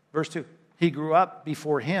 Verse 2. He grew up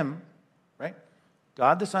before him, right?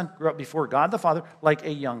 God the Son grew up before God the Father like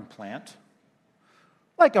a young plant,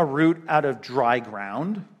 like a root out of dry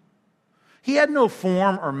ground. He had no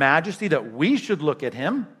form or majesty that we should look at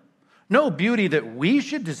him, no beauty that we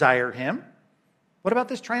should desire him. What about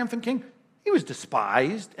this triumphant king? He was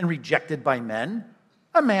despised and rejected by men,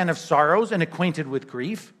 a man of sorrows and acquainted with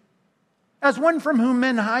grief. As one from whom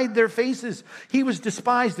men hide their faces, he was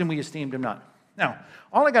despised and we esteemed him not. Now,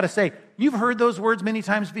 all I got to say, you've heard those words many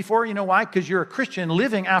times before. You know why? Because you're a Christian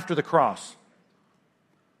living after the cross.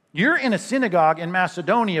 You're in a synagogue in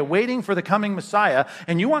Macedonia waiting for the coming Messiah,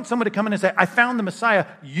 and you want someone to come in and say, I found the Messiah.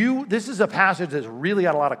 This is a passage that's really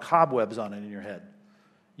got a lot of cobwebs on it in your head.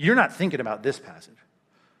 You're not thinking about this passage.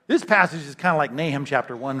 This passage is kind of like Nahum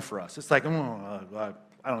chapter 1 for us. It's like, I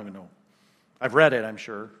don't even know. I've read it, I'm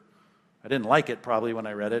sure. I didn't like it probably when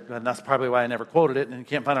I read it, and that's probably why I never quoted it, and you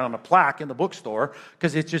can't find it on a plaque in the bookstore,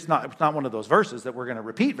 because it's not one of those verses that we're going to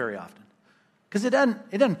repeat very often. Because it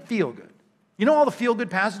doesn't feel good. You know, all the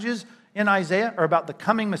feel-good passages in Isaiah are about the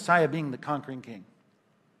coming Messiah being the conquering king.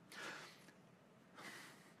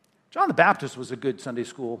 John the Baptist was a good Sunday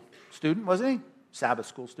school student, wasn't he? Sabbath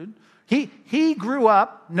school student. He grew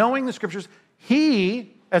up knowing the scriptures.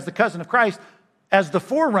 He, as the cousin of Christ, as the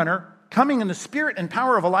forerunner, coming in the spirit and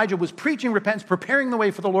power of Elijah, was preaching repentance, preparing the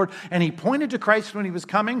way for the Lord, and he pointed to Christ when he was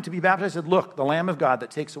coming to be baptized and said, look, the Lamb of God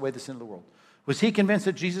that takes away the sin of the world. Was he convinced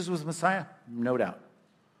that Jesus was the Messiah? No doubt.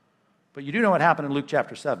 But you do know what happened in Luke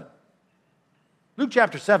chapter 7. Luke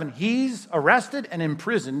chapter 7, he's arrested and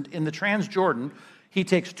imprisoned in the Transjordan. He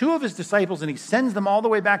takes 2 of his disciples and he sends them all the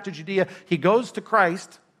way back to Judea. He goes to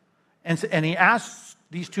Christ and he asks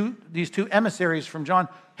these two emissaries from John,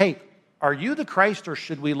 hey, are you the Christ or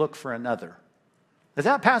should we look for another? Has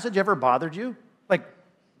that passage ever bothered you? Like,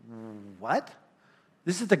 what?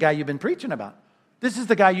 This is the guy you've been preaching about. This is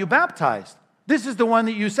the guy you baptized. This is the one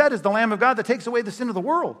that you said is the Lamb of God that takes away the sin of the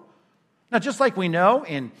world. Now, just like we know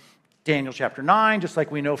in Daniel chapter 9, just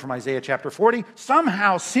like we know from Isaiah chapter 40,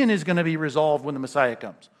 somehow sin is going to be resolved when the Messiah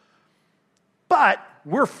comes. But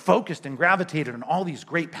we're focused and gravitated on all these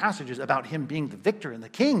great passages about him being the victor and the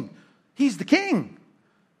king. He's the king.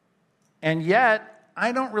 And yet,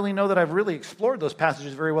 I don't really know that I've really explored those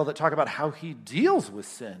passages very well that talk about how he deals with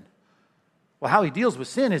sin. Well, how he deals with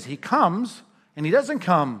sin is he comes, and he doesn't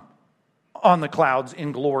come on the clouds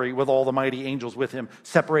in glory with all the mighty angels with him,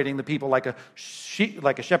 separating the people like a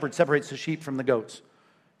shepherd separates the sheep from the goats.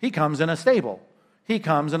 He comes in a stable. He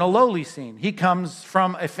comes in a lowly scene. He comes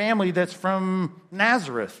from a family that's from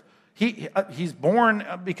Nazareth. He's born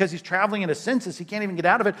because he's traveling in a census. He can't even get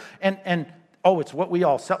out of it. And it's what we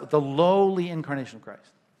all saw, the lowly incarnation of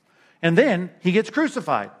Christ. And then he gets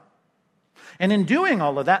crucified. And in doing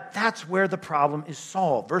all of that, that's where the problem is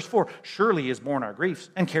solved. Verse 4, surely he has borne our griefs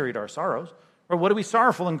and carried our sorrows. Or what are we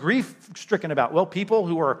sorrowful and grief-stricken about? Well, people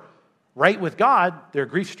who are right with God, they're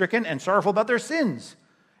grief-stricken and sorrowful about their sins.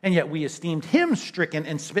 And yet we esteemed him stricken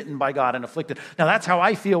and smitten by God and afflicted. Now that's how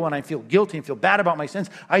I feel when I feel guilty and feel bad about my sins.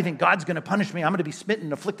 I think God's going to punish me. I'm going to be smitten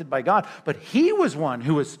and afflicted by God. But he was one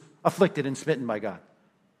who was afflicted and smitten by God.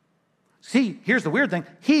 See, here's the weird thing.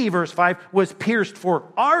 He, verse 5, was pierced for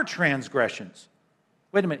our transgressions.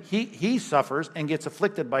 Wait a minute. He suffers and gets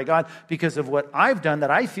afflicted by God because of what I've done,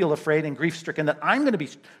 that I feel afraid and grief-stricken, that I'm going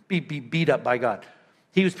to be beat up by God.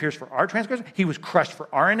 He was pierced for our transgressions. He was crushed for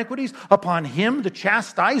our iniquities. Upon him, the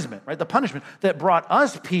chastisement, right, the punishment that brought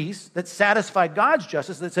us peace, that satisfied God's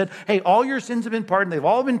justice, that said, hey, all your sins have been pardoned. They've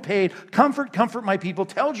all been paid. Comfort my people.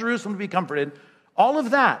 Tell Jerusalem to be comforted. All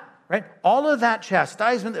of that. Right? All of that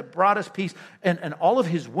chastisement that brought us peace and all of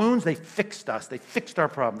his wounds, they fixed us. They fixed our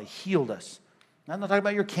problem. They healed us. I'm not talking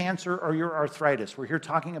about your cancer or your arthritis. We're here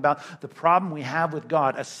talking about the problem we have with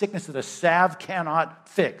God, a sickness that a salve cannot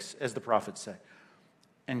fix, as the prophets say.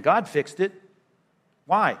 And God fixed it.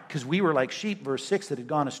 Why? Because we were like sheep, verse 6, that had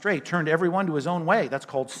gone astray, turned everyone to his own way. That's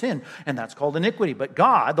called sin, and that's called iniquity. But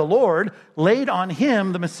God, the Lord, laid on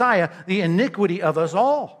him, the Messiah, the iniquity of us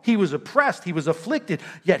all. He was oppressed, he was afflicted,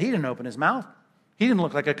 yet he didn't open his mouth. He didn't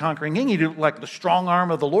look like a conquering king. He didn't look like the strong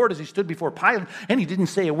arm of the Lord as he stood before Pilate, and he didn't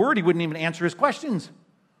say a word. He wouldn't even answer his questions.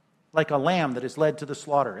 Like a lamb that is led to the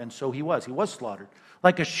slaughter, and so he was. He was slaughtered.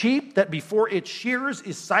 Like a sheep that before its shearers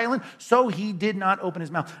is silent, so he did not open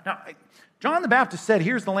his mouth. Now, John the Baptist said,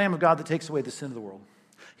 here's the Lamb of God that takes away the sin of the world.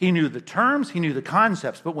 He knew the terms, he knew the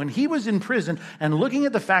concepts, but when he was in prison and looking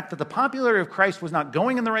at the fact that the popularity of Christ was not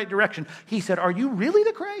going in the right direction, he said, are you really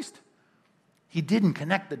the Christ? He didn't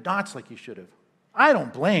connect the dots like he should have. I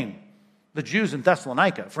don't blame the Jews in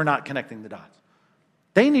Thessalonica for not connecting the dots.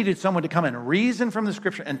 They needed someone to come and reason from the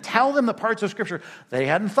Scripture and tell them the parts of Scripture they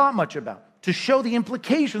hadn't thought much about, to show the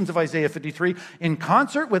implications of Isaiah 53 in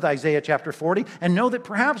concert with Isaiah chapter 40, and know that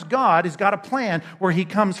perhaps God has got a plan where he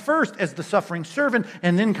comes first as the suffering servant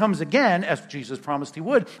and then comes again, as Jesus promised he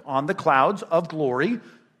would, on the clouds of glory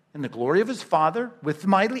in the glory of his Father with the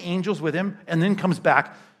mighty angels with him, and then comes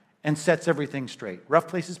back and sets everything straight. Rough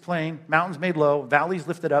places plain, mountains made low, valleys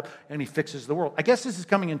lifted up, and he fixes the world. I guess this is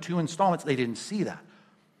coming in 2 installments. They didn't see that.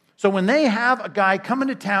 So when they have a guy come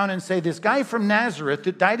into town and say, this guy from Nazareth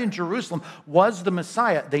that died in Jerusalem was the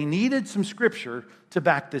Messiah, they needed some scripture to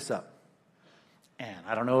back this up. And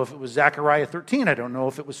I don't know if it was Zechariah 13. I don't know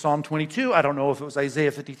if it was Psalm 22. I don't know if it was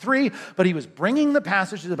Isaiah 53. But he was bringing the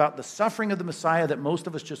passages about the suffering of the Messiah that most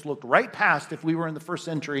of us just looked right past if we were in the first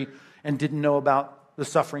century and didn't know about the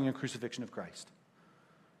suffering and crucifixion of Christ.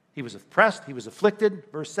 He was oppressed, he was afflicted.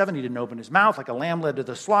 Verse 7, he didn't open his mouth. Like a lamb led to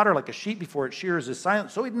the slaughter, like a sheep before its shearers is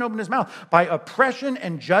silent. So he didn't open his mouth. By oppression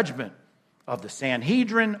and judgment of the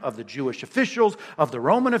Sanhedrin, of the Jewish officials, of the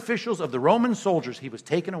Roman officials, of the Roman soldiers, he was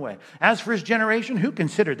taken away. As for his generation, who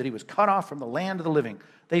considered that he was cut off from the land of the living?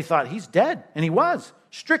 They thought he's dead, and he was,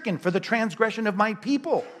 stricken for the transgression of my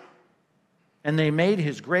people. And they made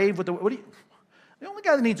his grave with the only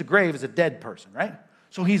guy that needs a grave is a dead person, right?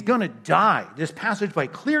 So he's going to die. This passage, by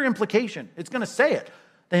clear implication, it's going to say it.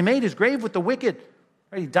 They made his grave with the wicked.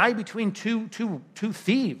 Right? He died between two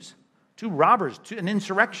thieves, 2 robbers, an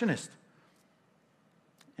insurrectionist.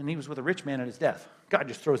 And he was with a rich man at his death. God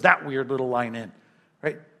just throws that weird little line in,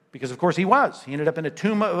 right? Because, of course, he was. He ended up in a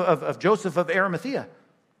tomb of Joseph of Arimathea.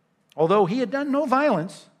 Although he had done no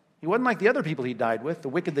violence, he wasn't like the other people he died with, the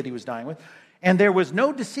wicked that he was dying with. And there was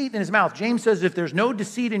no deceit in his mouth. James says, if there's no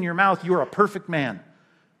deceit in your mouth, you're a perfect man.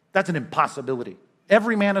 That's an impossibility.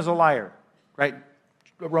 Every man is a liar, right?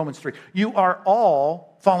 Romans 3. You are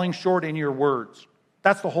all falling short in your words.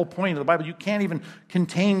 That's the whole point of the Bible. You can't even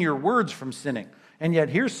contain your words from sinning. And yet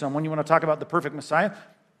here's someone, you want to talk about the perfect Messiah?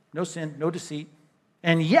 No sin, no deceit.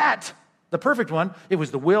 And yet, the perfect one, it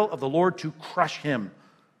was the will of the Lord to crush him.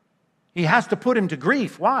 He has to put him to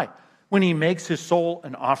grief. Why? When he makes his soul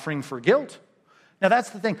an offering for guilt. Now that's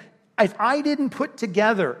the thing. If I didn't put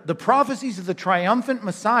together the prophecies of the triumphant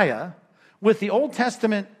Messiah with the Old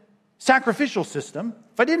Testament sacrificial system,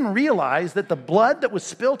 if I didn't realize that the blood that was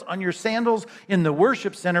spilt on your sandals in the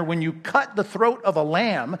worship center when you cut the throat of a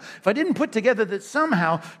lamb, if I didn't put together that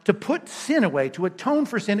somehow to put sin away, to atone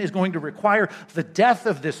for sin is going to require the death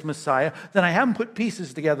of this Messiah, then I haven't put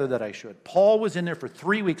pieces together that I should. Paul was in there for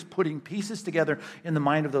 3 weeks putting pieces together in the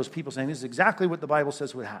mind of those people, saying this is exactly what the Bible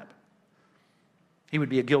says would happen. He would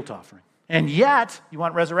be a guilt offering. And yet, you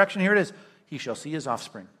want resurrection? Here it is. He shall see his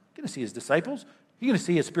offspring. He's going to see his disciples. He's going to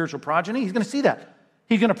see his spiritual progeny. He's going to see that.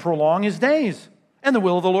 He's going to prolong his days. And the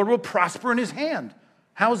will of the Lord will prosper in his hand.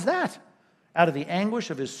 How's that? Out of the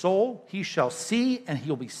anguish of his soul, he shall see and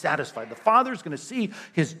he'll be satisfied. The Father's going to see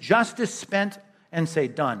his justice spent and say,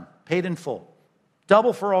 done, paid in full.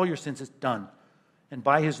 Double for all your sins, it's done. And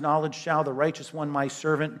by his knowledge shall the righteous one, my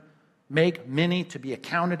servant, make many to be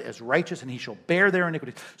accounted as righteous, and he shall bear their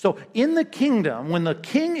iniquities. So in the kingdom, when the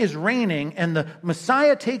king is reigning and the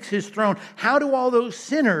Messiah takes his throne, how do all those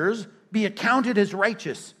sinners be accounted as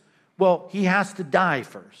righteous? Well, he has to die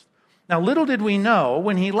first. Now, little did we know,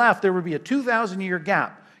 when he left, there would be a 2,000-year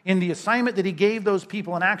gap in the assignment that he gave those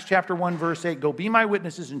people in Acts chapter 1, verse 8, go be my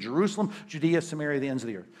witnesses in Jerusalem, Judea, Samaria, the ends of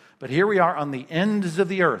the earth. But here we are on the ends of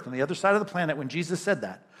the earth, on the other side of the planet, when Jesus said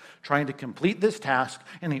that, trying to complete this task,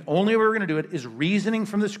 and the only way we're going to do it is reasoning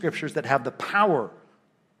from the scriptures that have the power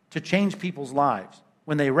to change people's lives.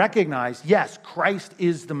 When they recognize, yes, Christ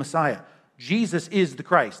is the Messiah. Jesus is the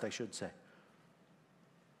Christ, I should say.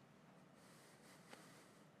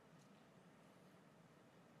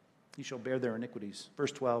 He shall bear their iniquities.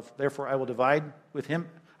 Verse 12, therefore I will divide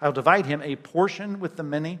him a portion with the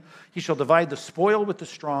many. He shall divide the spoil with the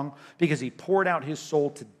strong, because he poured out his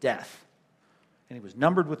soul to death. And he was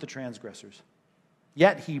numbered with the transgressors.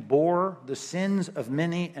 Yet he bore the sins of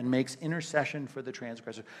many and makes intercession for the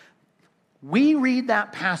transgressors. We read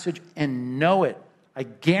that passage and know it. I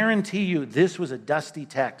guarantee you this was a dusty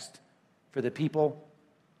text for the people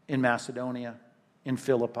in Macedonia, in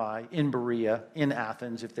Philippi, in Berea, in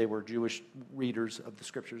Athens, if they were Jewish readers of the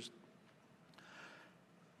scriptures.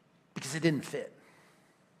 Because it didn't fit.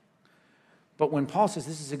 But when Paul says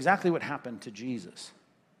this is exactly what happened to Jesus,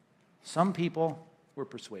 some people were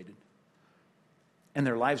persuaded, and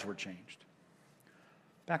their lives were changed.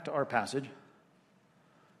 Back to our passage.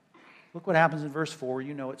 Look what happens in verse 4.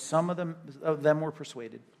 You know it. Some of them were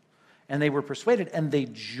persuaded. And they were persuaded, and they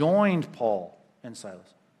joined Paul and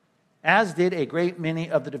Silas, as did a great many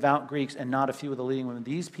of the devout Greeks and not a few of the leading women.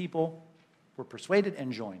 These people were persuaded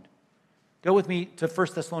and joined. Go with me to 1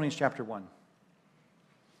 Thessalonians chapter 1.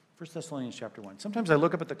 1 Thessalonians chapter 1. Sometimes I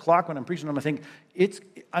look up at the clock when I'm preaching and I think,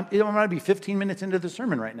 I'm going to be 15 minutes into the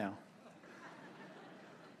sermon right now.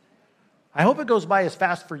 I hope it goes by as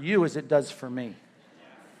fast for you as it does for me.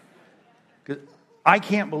 'Cause I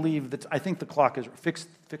can't believe that. I think the clock is fix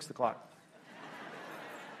the clock.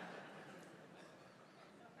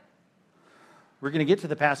 We're going to get to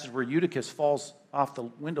the passage where Eutychus falls off the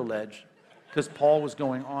window ledge because Paul was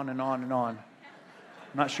going on and on and on.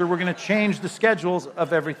 I'm not sure we're going to change the schedules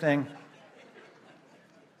of everything.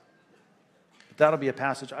 But that'll be a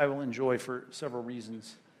passage I will enjoy for several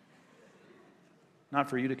reasons. Not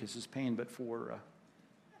for Eutychus' pain, but for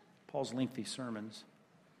Paul's lengthy sermons.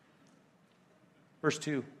 Verse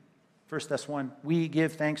 2, 1 Thess 1, we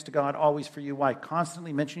give thanks to God always for you. Why?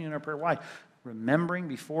 Constantly mentioning in our prayer. Why? Remembering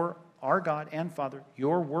before our God and Father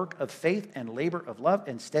your work of faith and labor of love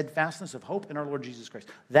and steadfastness of hope in our Lord Jesus Christ.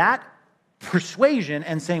 That persuasion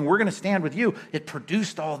and saying we're going to stand with you, it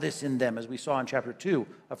produced all this in them, as we saw in chapter 2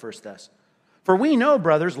 of 1 Thess. For we know,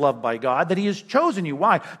 brothers, loved by God, that he has chosen you.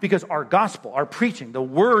 Why? Because our gospel, our preaching, the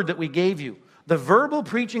word that we gave you, the verbal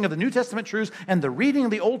preaching of the New Testament truths and the reading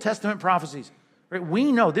of the Old Testament prophecies, right?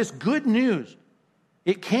 We know this good news.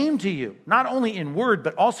 It came to you, not only in word,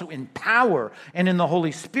 but also in power and in the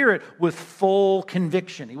Holy Spirit with full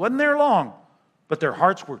conviction. He wasn't there long, but their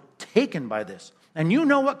hearts were taken by this. And you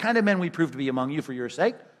know what kind of men we proved to be among you for your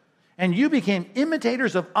sake. And you became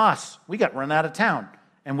imitators of us. We got run out of town,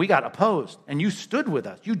 and we got opposed. And you stood with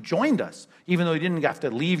us. You joined us, even though you didn't have to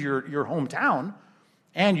leave your hometown.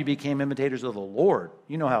 And you became imitators of the Lord.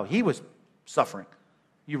 You know how he was suffering.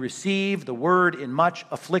 You received the word in much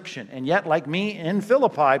affliction. And yet, like me in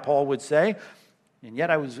Philippi, Paul would say, and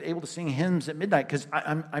yet I was able to sing hymns at midnight because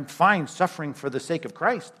I'm fine suffering for the sake of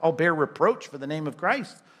Christ. I'll bear reproach for the name of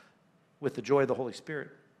Christ with the joy of the Holy Spirit.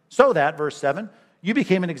 So that, verse 7, you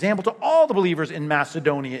became an example to all the believers in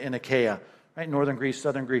Macedonia and Achaia, right? Northern Greece,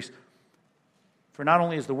 southern Greece. For not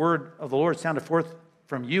only is the word of the Lord sounded forth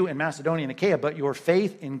from you in Macedonia and Achaia, but your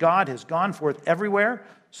faith in God has gone forth everywhere,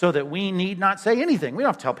 so that we need not say anything. We don't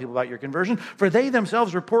have to tell people about your conversion, for they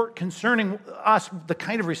themselves report concerning us the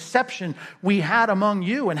kind of reception we had among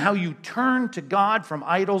you and how you turned to God from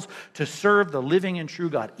idols to serve the living and true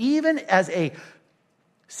God. Even as a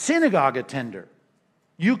synagogue attender,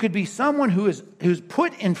 you could be someone who's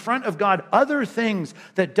put in front of God other things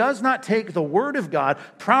that does not take the word of God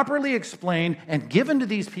properly explained and given to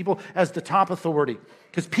these people as the top authority.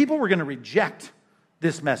 Because people were going to reject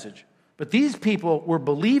this message. But these people were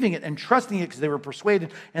believing it and trusting it because they were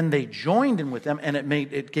persuaded, and they joined in with them, and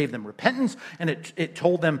it gave them repentance, and it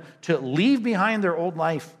told them to leave behind their old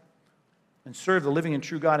life and serve the living and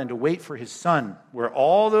true God and to wait for his Son, where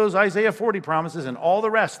all those Isaiah 40 promises and all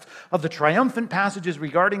the rest of the triumphant passages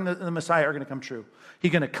regarding the Messiah are going to come true.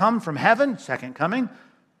 He's going to come from heaven, second coming,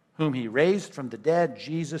 whom he raised from the dead,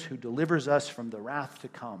 Jesus, who delivers us from the wrath to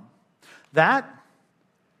come. That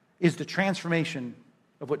is the transformation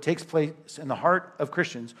of what takes place in the heart of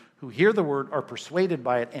Christians who hear the word, are persuaded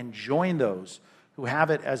by it, and join those who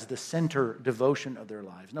have it as the center devotion of their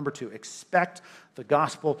lives. Number 2, expect the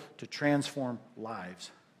gospel to transform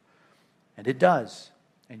lives. And it does.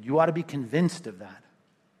 And you ought to be convinced of that.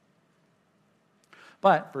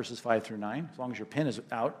 But, verses 5 through 9, as long as your pen is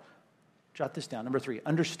out, jot this down. Number 3,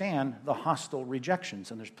 understand the hostile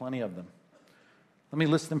rejections, and there's plenty of them. Let me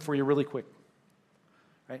list them for you really quick.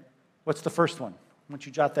 Right? What's the first one? Once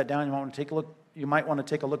you jot that down, you might want to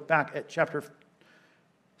take a look back at chapter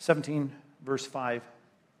 17, verse 5.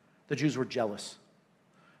 The Jews were jealous.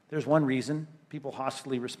 There's one reason people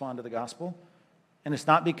hostilely respond to the gospel, and it's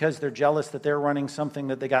not because they're jealous that they're running something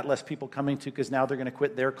that they got less people coming to because now they're going to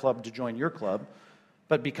quit their club to join your club,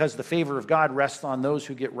 but because the favor of God rests on those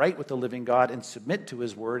who get right with the living God and submit to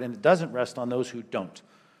his word, and it doesn't rest on those who don't.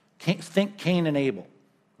 Think Cain and Abel,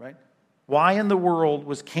 right? Why in the world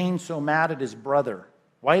was Cain so mad at his brother?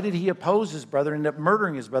 Why did he oppose his brother and end up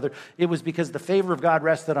murdering his brother? It was because the favor of God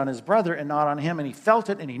rested on his brother and not on him, and he felt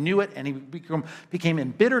it and he knew it, and he became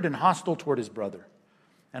embittered and hostile toward his brother.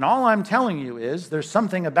 And all I'm telling you is there's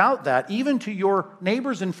something about that, even to your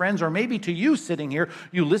neighbors and friends, or maybe to you sitting here.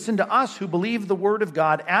 You listen to us who believe the word of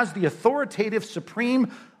God as the authoritative,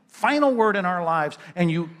 supreme, final word in our lives,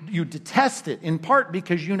 and you detest it in part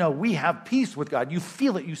because you know we have peace with God. You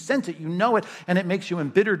feel it, you sense it, you know it, and it makes you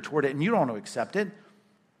embittered toward it, and you don't want to accept it.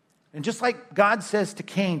 And just like God says to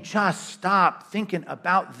Cain, just stop thinking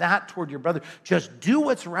about that toward your brother. Just do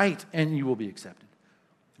what's right, and you will be accepted.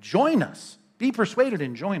 Join us. Be persuaded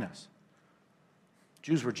and join us.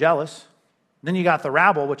 Jews were jealous. Then you got the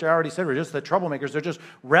rabble, which I already said were just the troublemakers. They're just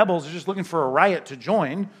rebels. They're just looking for a riot to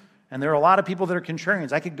join. And there are a lot of people that are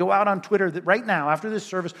contrarians. I could go out on Twitter right now after this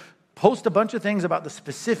service, post a bunch of things about the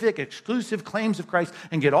specific, exclusive claims of Christ,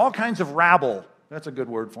 and get all kinds of rabble That's a good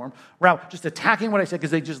word for them. Rebel, just attacking what I said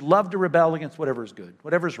because they just love to rebel against whatever's good,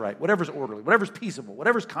 whatever's right, whatever's orderly, whatever's peaceable,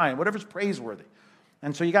 whatever's kind, whatever's praiseworthy.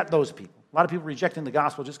 And so you got those people. A lot of people rejecting the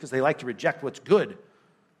gospel just because they like to reject what's good.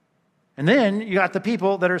 And then you got the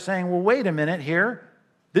people that are saying, well, wait a minute here.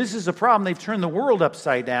 This is a problem. They've turned the world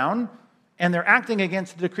upside down, and they're acting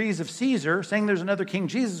against the decrees of Caesar, saying there's another King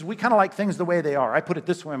Jesus. We kind of like things the way they are. I put it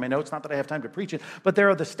this way in my notes, not that I have time to preach it, but there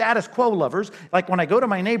are the status quo lovers. Like when I go to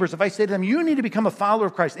my neighbors, if I say to them, you need to become a follower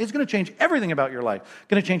of Christ, it's going to change everything about your life. It's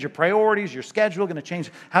going to change your priorities, your schedule, going to change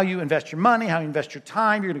how you invest your money, how you invest your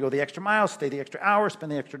time. You're going to go the extra mile, stay the extra hour,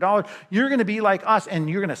 spend the extra dollar. You're going to be like us, and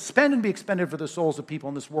you're going to spend and be expended for the souls of people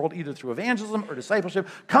in this world, either through evangelism or discipleship.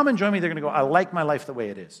 Come and join me. They're going to go, I like my life the way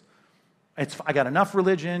it is. I got enough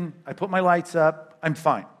religion. I put my lights up. I'm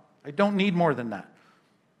fine. I don't need more than that.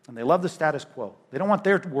 And they love the status quo. They don't want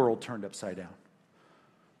their world turned upside down.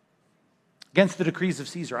 Against the decrees of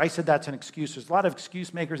Caesar. I said that's an excuse. There's a lot of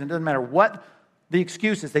excuse makers, and it doesn't matter what the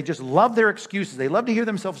excuse is. They just love their excuses. They love to hear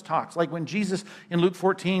themselves talk. It's like when Jesus in Luke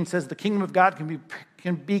 14 says the kingdom of God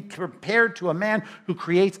can be compared to a man who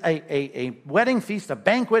creates a wedding feast, a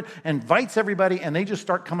banquet, invites everybody, and they just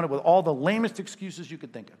start coming up with all the lamest excuses you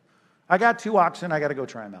could think of. I got 2 oxen, I got to go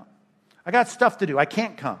try them out. I got stuff to do, I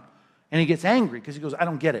can't come. And he gets angry because he goes, I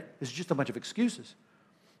don't get it. It's just a bunch of excuses.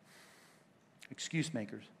 Excuse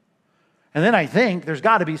makers. And then I think there's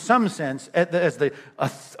got to be some sense, as the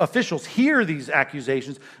officials hear these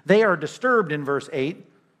accusations, they are disturbed in verse 8.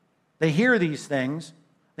 They hear these things.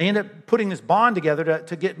 They end up putting this bond together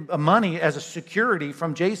to get money as a security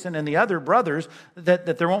from Jason and the other brothers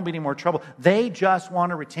that there won't be any more trouble. They just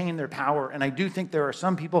want to retain their power. And I do think there are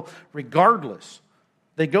some people, regardless,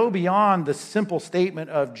 they go beyond the simple statement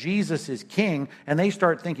of Jesus is king, and they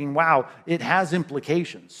start thinking, wow, it has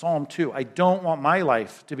implications. Psalm 2, I don't want my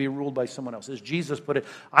life to be ruled by someone else. As Jesus put it,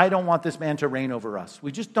 I don't want this man to reign over us.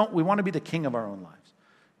 We want to be the king of our own lives.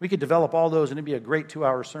 We could develop all those, and it'd be a great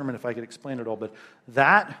 2-hour sermon if I could explain it all. But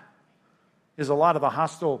that is a lot of the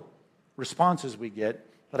hostile responses we get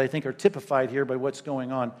that I think are typified here by what's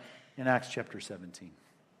going on in Acts chapter 17.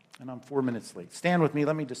 And I'm 4 minutes late. Stand with me.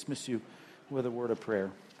 Let me dismiss you with a word of prayer.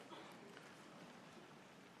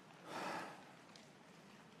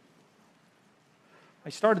 I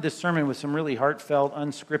started this sermon with some really heartfelt,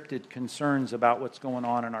 unscripted concerns about what's going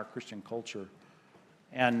on in our Christian culture.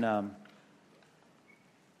 And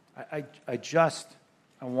I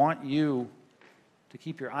want you to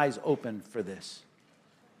keep your eyes open for this.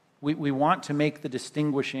 We want to make the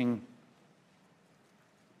distinguishing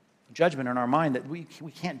judgment in our mind that we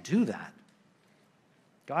can't do that.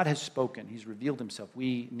 God has spoken. He's revealed himself.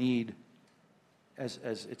 We need, as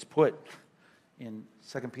it's put in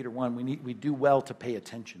 2 Peter 1, we do well to pay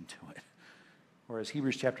attention to it. Or as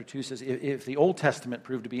Hebrews chapter 2 says, if the Old Testament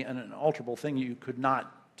proved to be an unalterable thing you could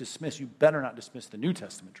not dismiss, you better not dismiss the New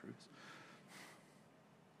Testament truths.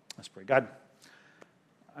 Let's pray. God,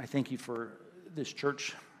 I thank you for this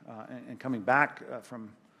church and coming back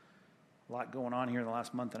from a lot going on here in the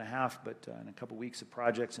last month and a half, but in a couple weeks of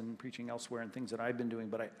projects and preaching elsewhere and things that I've been doing.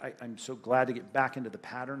 But I'm so glad to get back into the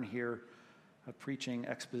pattern here of preaching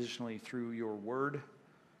expositionally through your word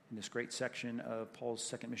in this great section of Paul's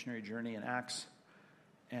second missionary journey in Acts.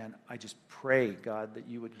 And I just pray, God, that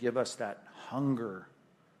you would give us that hunger,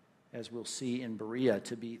 as we'll see in Berea,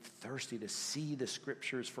 to be thirsty, to see the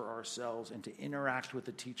scriptures for ourselves and to interact with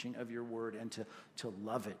the teaching of your word and to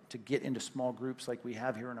love it, to get into small groups like we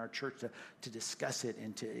have here in our church, to discuss it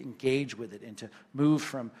and to engage with it and to move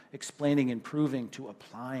from explaining and proving to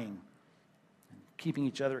applying and keeping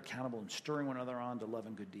each other accountable and stirring one another on to love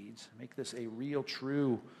and good deeds. Make this a real,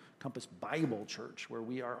 true Compass Bible Church where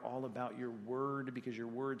we are all about your word because your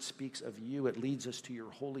word speaks of you. It leads us to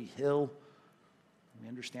your holy hill. We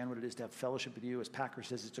understand what it is to have fellowship with you. As Packer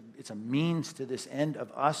says, it's a means to this end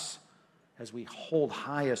of us as we hold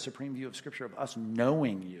high a supreme view of Scripture of us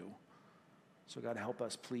knowing you. So God, help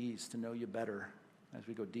us, please, to know you better as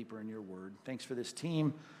we go deeper in your word. Thanks for this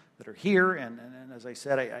team that are here. And as I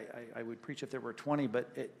said, I would preach if there were 20, but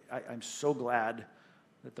I'm so glad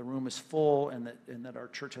that the room is full and that our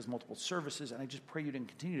church has multiple services. And I just pray you to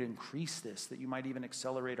continue to increase this, that you might even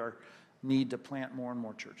accelerate our need to plant more and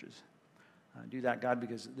more churches. Do that, God,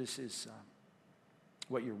 because this is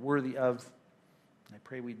what you're worthy of. And I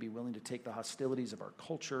pray we'd be willing to take the hostilities of our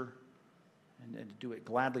culture and to do it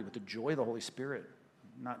gladly with the joy of the Holy Spirit,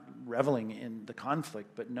 not reveling in the conflict,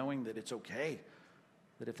 but knowing that it's okay,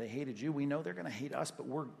 that if they hated you, we know they're going to hate us, but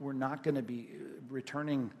we're not going to be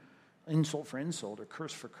returning insult for insult or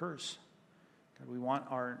curse for curse. God, we want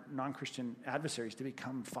our non-Christian adversaries to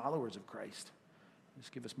become followers of Christ.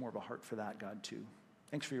 Just give us more of a heart for that, God, too.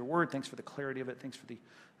 Thanks for your word. Thanks for the clarity of it. Thanks for the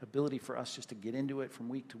ability for us just to get into it from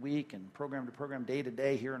week to week and program to program, day to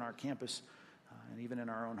day here in our campus and even in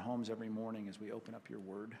our own homes every morning as we open up your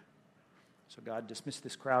word. So God, dismiss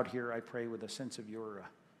this crowd here, I pray, with a sense of your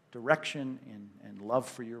direction and love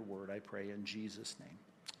for your word. I pray in Jesus' name.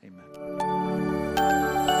 Amen.